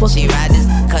or bookings. She ride this,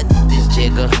 cut this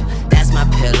jiggle. That's my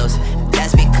pillows.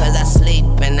 That's because I sleep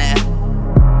in there.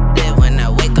 Then when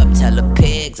I wake up, tell the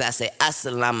pigs I say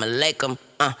Assalamu alaikum.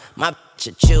 My bitch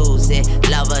will choose it.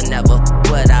 Lover never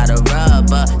without a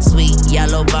rubber. Sweet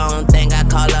yellow bone thing, I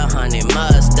call her honey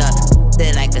mustard.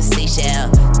 Sit like a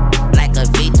seashell, like a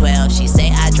V12. She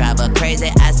say I drive her crazy.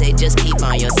 I say just keep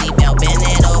on your seatbelt. Bend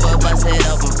it over, bust it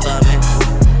open for me.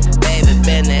 Baby,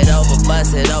 bend it over,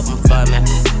 bust it open for me.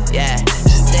 Yeah,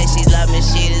 she say she love me,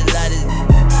 she just love this.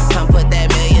 Come put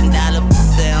that $1 million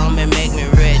on me, make me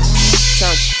rich.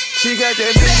 She got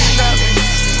that $1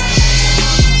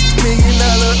 million,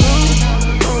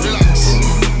 relax.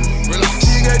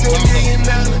 She got that $1 million,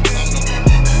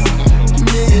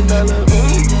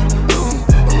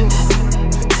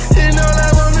 and all I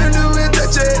wanna do is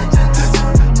touch it,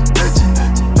 touch it,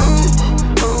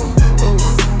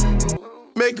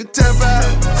 make her tap out,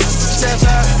 tap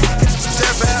out,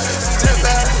 tap out, tap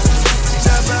out,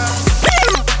 tap out.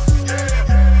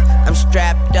 I'm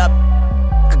strapped up,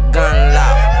 a gun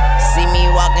lock. See me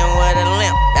walking with a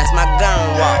limp, that's my gun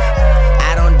walk.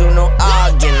 I don't do no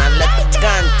arguing, I let the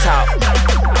gun talk.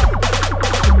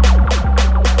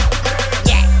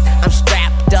 Yeah, I'm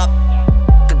strapped up,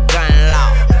 a gun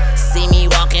lock. See me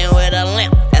walking with a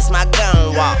limp, that's my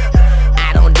gun walk.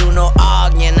 I don't do no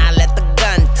arguing, I let the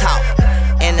gun talk.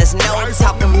 And there's no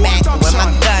talking back when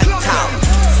my gun talk.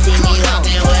 See me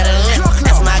walking with a limp,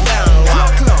 that's my gun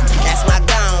walk. That's my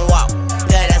gun walk,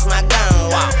 good, that's my gun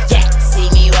walk. Yeah, see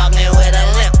me walking with a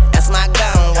limp, that's my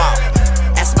gun walk.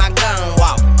 That's my gun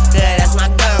walk, good, that's my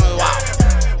gun walk.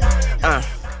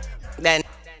 Then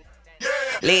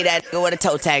leave that nigga with a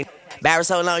toe tag. Barrel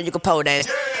so long you can pole dance.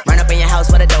 Run up in your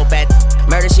house with a dope at.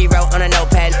 Murder she wrote on a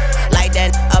notepad. Light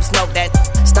that up, smoke that,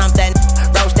 stomp that,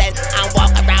 roast that. I'm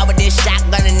walking around with this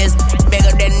shotgun and this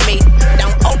bigger than me.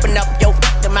 Don't open up your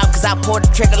f***ing mouth cause I pull the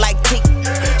trigger like teeth.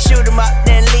 Shoot 'em up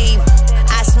then leave.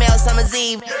 I smell summer's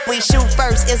eve. We shoot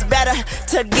first, it's better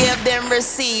to give than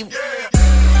receive.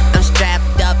 I'm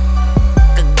strapped up,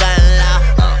 a gun lock.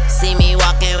 See me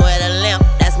walking with a limp,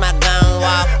 that's my gun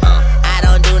walk. I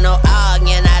don't do no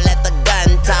arguing, I let the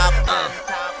gun talk.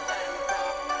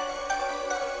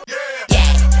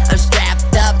 Yeah, I'm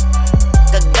strapped up,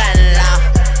 a gun lock.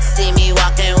 See me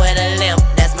walking with a limp,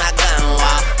 that's my gun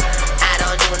walk. I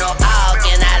don't do no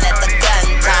arguing, I let the gun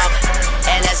talk.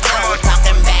 And there's no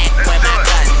talking back when my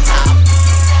gun talk.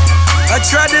 I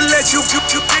tried to let you deep.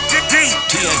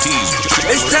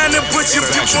 It's time to put your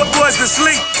boys to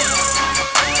sleep.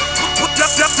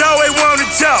 That's all they wanna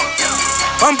talk.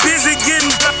 I'm busy getting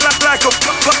like a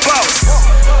boss.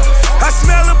 I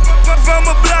smell it from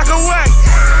a block away.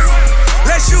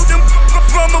 Let's shoot them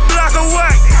from a block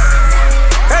away.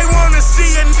 They wanna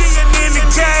see a nigga in the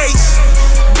cage.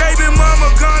 Baby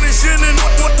mama garnishing in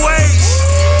ways.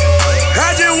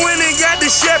 I just went and got the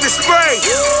Chevy spray.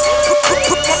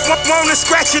 Wanna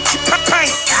scratch it,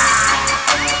 paint.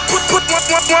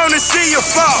 Wanna see you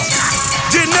fall.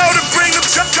 Didn't know to bring them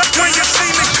when you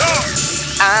see me come.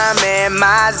 I'm in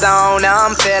my zone,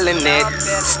 I'm feeling it.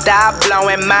 Stop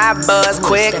blowing my buzz,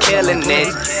 quit killing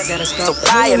it. So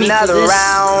buy another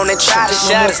round and try to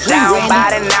shut us down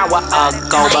about an hour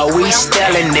ago, but we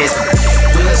still in this.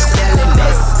 We still in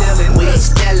this. We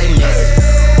still in this.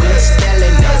 We still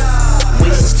in this. We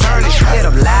just turn this shit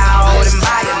up loud and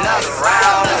buy another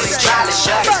round. Try to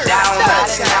shut us down about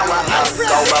an hour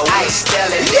ago, but we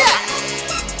still in this.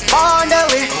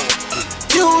 Monday,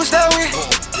 Tuesday,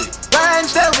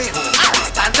 Wednesday,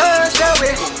 and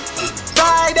Thursday,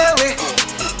 Friday,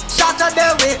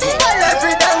 Saturday, well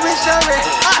every day we show it.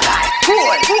 Alright,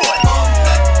 cool.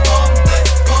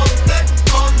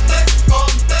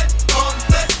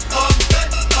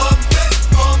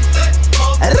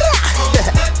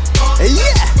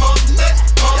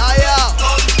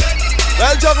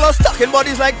 Well, jugglers stacking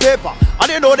bodies like paper, and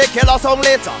you know they kill our song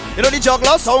later. You know the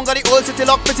juggler song got the whole city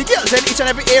lock pretty girls in each and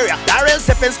every area. Daryl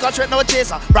sipping scotch with no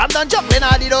chaser, Brandon juggling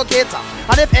all the locator.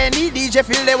 And if any DJ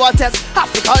feel they want test, have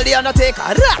to call the undertaker.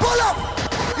 Pull up,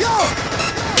 yo,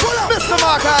 pull up, Mr.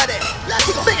 Mark Hardy.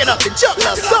 Bigging up the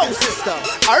juggler sound system,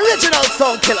 original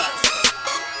sound killers.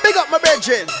 Big up my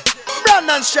brethren,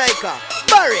 Brandon Striker,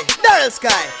 Barry, Daryl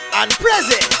Sky, and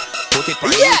Prezi. Put it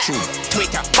on YouTube,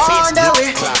 Twitter,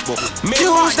 Monday, Facebook,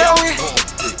 Tuesday,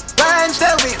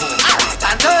 Wednesday,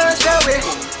 and Thursday,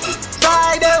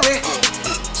 Friday,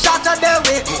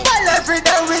 Saturday, well every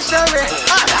day we show it.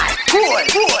 Alright, cool.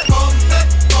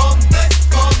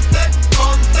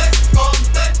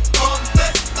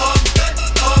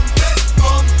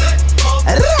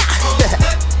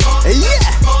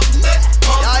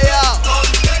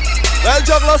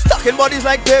 bodies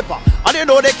like paper. And you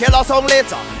know they kill our song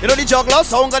later. You know the Jugglers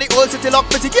sound got the old city lock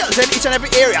pretty girls in each and every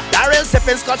area. Daryl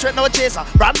sipping scotch with no chaser.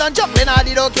 Brandon juggling all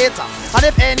the locator. And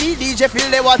if any DJ feel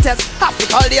they want test, have to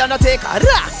call the Undertaker.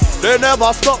 Rah! They never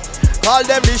stop. Call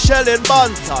them the shelling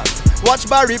bantons. Watch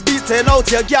Barry beating out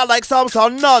your girl like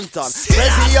Samson Nanton.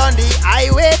 Busy on the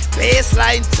highway,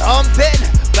 baseline thumping.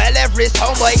 Well, every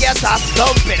song boy gets a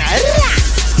stumping.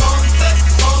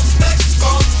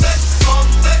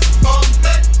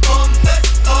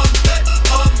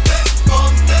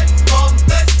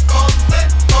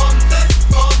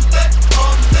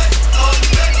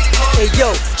 Hey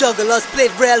yo, Jugglers played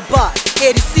real bad.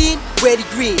 Hear the scene, wear the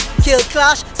green. Kill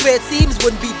clash, swear it seems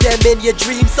wouldn't be them in your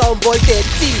dream. Soundboy dead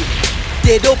team.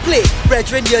 They don't play,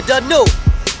 brethren you don't know.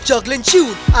 Juggling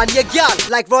tune and your gal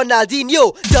like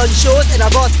Ronaldinho. Done shows in a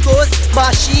Roscoe's,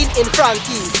 machine in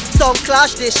Frankie's. Song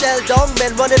clash, they shell down,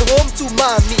 men running home to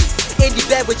mommy. In the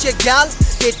bed with your gal,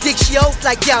 they dig she out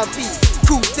like Yampy.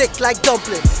 Crew thick like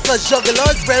dumpling, cause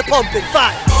Jugglers real pumping.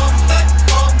 Fine.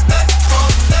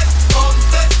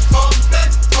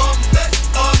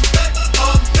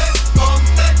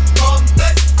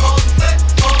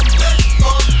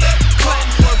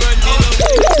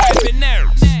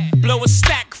 Blow a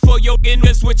stack for your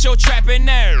niggas with your trapping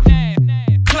nerve.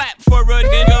 Clap for a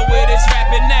nigga with his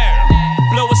rapping nerve.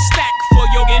 Blow a stack for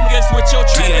your niggas with your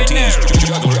trapping nerve.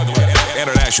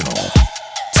 International.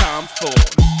 Time for.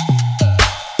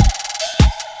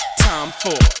 Time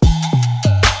for.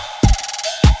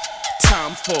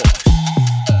 Time for.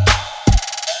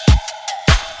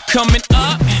 Coming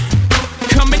up,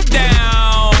 coming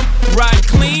down. Ride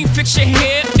clean, fix your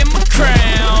hair in my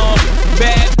crown.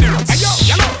 Bad girls.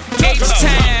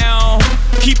 H-Town,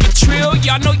 keep it trill,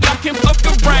 y'all know y'all can fuck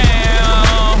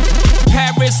around.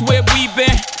 Paris where we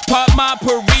been, pop my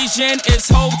Parisian. It's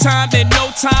whole time and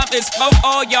no time, it's for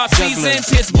all y'all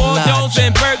seasons. It's Bordeaux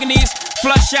and Burgundies,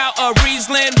 flush out a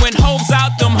Riesling. When hoes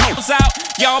out, them hoes out,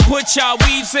 y'all put y'all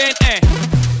weaves in and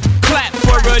clap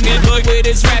for a nigga with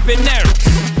his rapping nerve.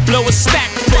 Blow a stack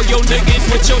for your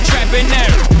niggas with your trapping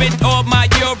nerve. Spent all my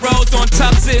euros on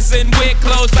tuxes and weird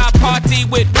clothes. I party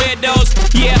with weirdos.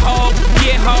 Yeah ho,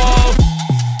 yeah ho.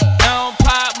 I don't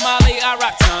pop Molly, I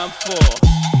rock time for.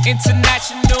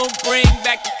 International, bring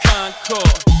back the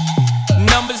Concord.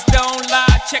 Numbers don't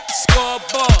lie, check the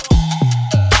scoreboard.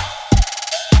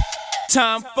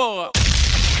 Time for.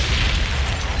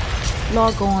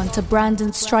 Log on to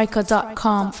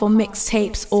brandonstriker.com for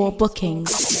mixtapes or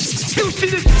bookings.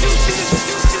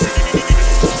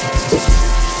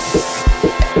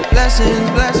 Blessings,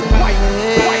 blessings,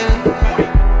 yeah.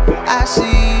 I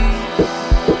see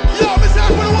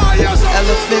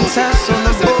elephant tusks on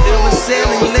the board of a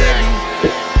sailing lady,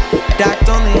 docked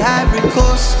on the Ivory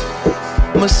Coast.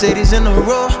 Mercedes in a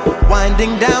row,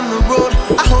 winding down the road.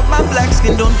 I hope my black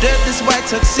skin don't dirt this white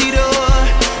tuxedo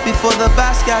before the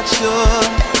boss got sure.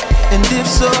 And if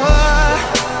so,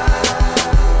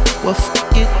 well, f***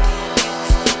 it.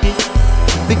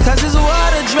 Because this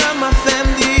water drown my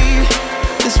family.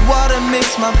 This water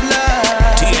makes my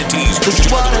blood. This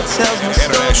water tells my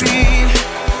story.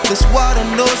 This water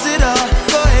knows it all.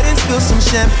 Go ahead and spill some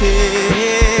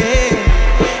champagne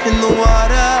in the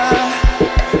water.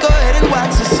 Go ahead and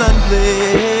watch the sun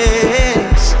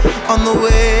blaze on the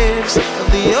waves of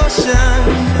the ocean.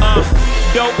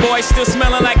 Dope boy still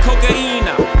smelling like cocaine.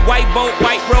 White boat,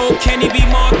 white road, can he be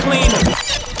more cleaner?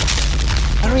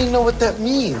 I don't even know what that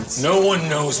means. No one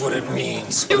knows what it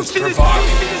means, but it's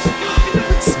provocative.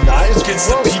 It's nice. It gets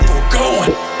the people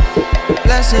going.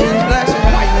 Blessings, blessings,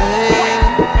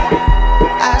 yeah.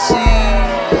 I see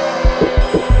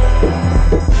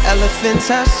elephant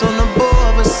tusks on the board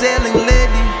of a sailing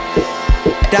lady,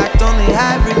 docked on the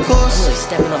Ivory Coast.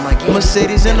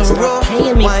 Mercedes in a row,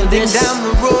 winding down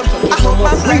the road. I hope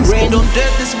my black skin don't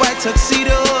dirt this white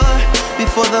tuxedo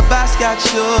before the boss got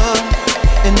sure.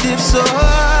 And if so,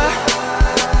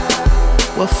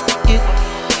 well, f*** it.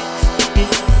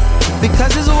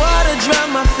 Because this water drown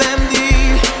my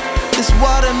family. This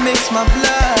water makes my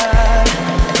blood.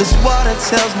 This water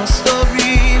tells my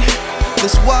story.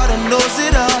 This water knows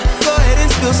it all. Go ahead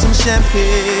and spill some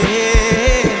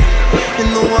champagne in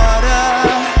the water.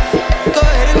 Go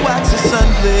ahead and watch the sun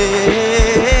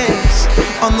blaze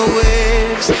on the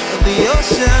waves of the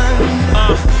ocean.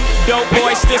 Dope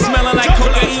boy still smelling like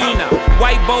cocaine.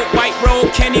 White boat, white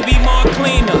road, can he be more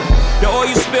cleaner? The oil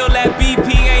you spill that BP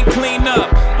ain't clean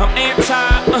up. I'm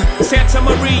Santa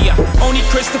Maria. Only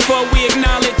Christopher we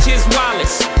acknowledge his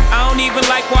Wallace. I don't even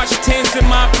like Washingtons in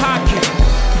my pocket.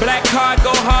 Black card go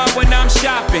hard when I'm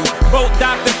shopping. Boat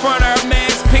docked in front of her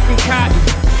man's picking cotton.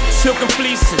 silken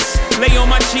fleeces, lay on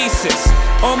my Jesus.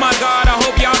 Oh my God, I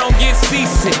hope y'all don't get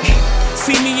seasick.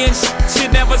 See me in shit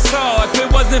never saw. If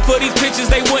it wasn't for these pictures,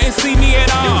 they wouldn't see me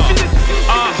at all.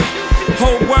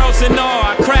 Whole world's in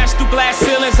awe. I crash through glass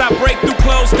ceilings, I break through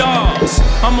closed doors.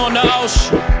 I'm on the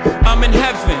ocean, I'm in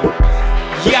heaven,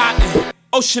 yachting,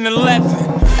 Ocean 11.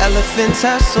 Elephant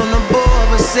tusk on the bow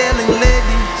of a sailing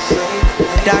lady,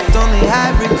 docked on the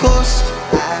Ivory Coast.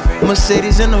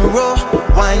 Mercedes in a row,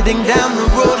 winding down the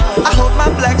road. I hope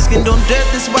my black skin don't dirt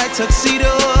this white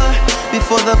tuxedo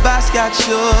before the boss got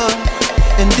sure.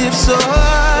 And if so,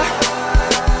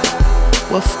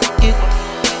 well, f*** it.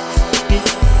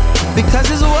 Because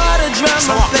this water drown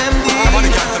my family.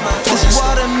 This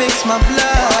water makes my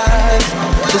blood.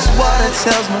 This water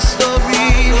tells my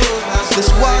story. This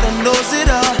water knows it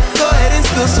all. Go ahead and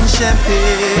spill some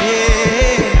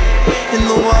champagne in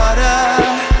the water.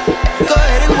 Go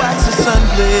ahead and watch the sun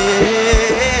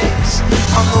blaze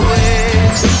on the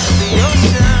waves of the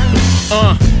ocean.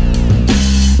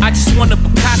 I just want a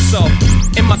Picasso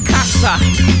in my casa,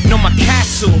 no my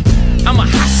castle. I'm a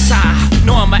hassa,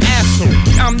 no I'm an asshole.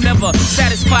 I'm never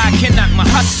satisfied, can knock my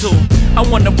hustle. I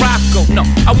want a Rocco, no,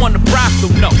 I want a brothel,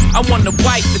 no. I want a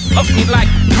wife that fuck me like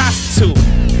a prostitute.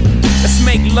 Let's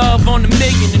make love on the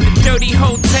million in the dirty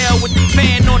hotel with the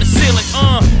fan on the ceiling,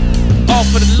 all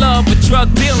for the love of drug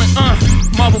dealing,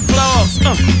 marble floors,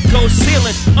 gold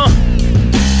ceiling,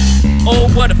 oh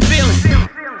what a feeling.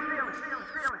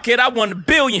 Kid, I want $1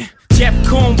 billion. Jeff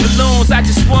Koons balloons, I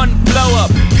just want to blow up.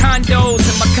 Condos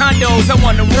in my condos, I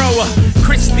want to roll up.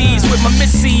 Christie's with my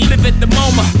missy, live at the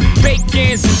MoMA.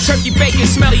 Bacons and turkey bacon,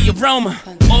 smelly aroma.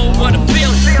 Oh, what a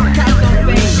feeling.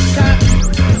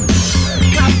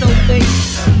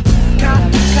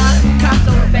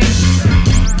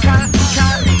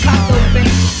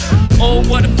 Oh,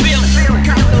 what a feeling.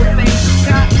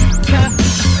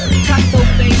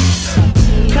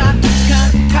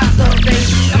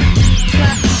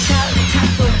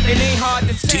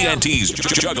 TNT's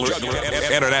Jugglers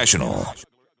International.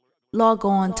 Log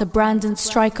on to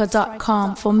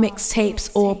brandonstriker.com for mixtapes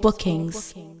or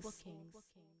bookings.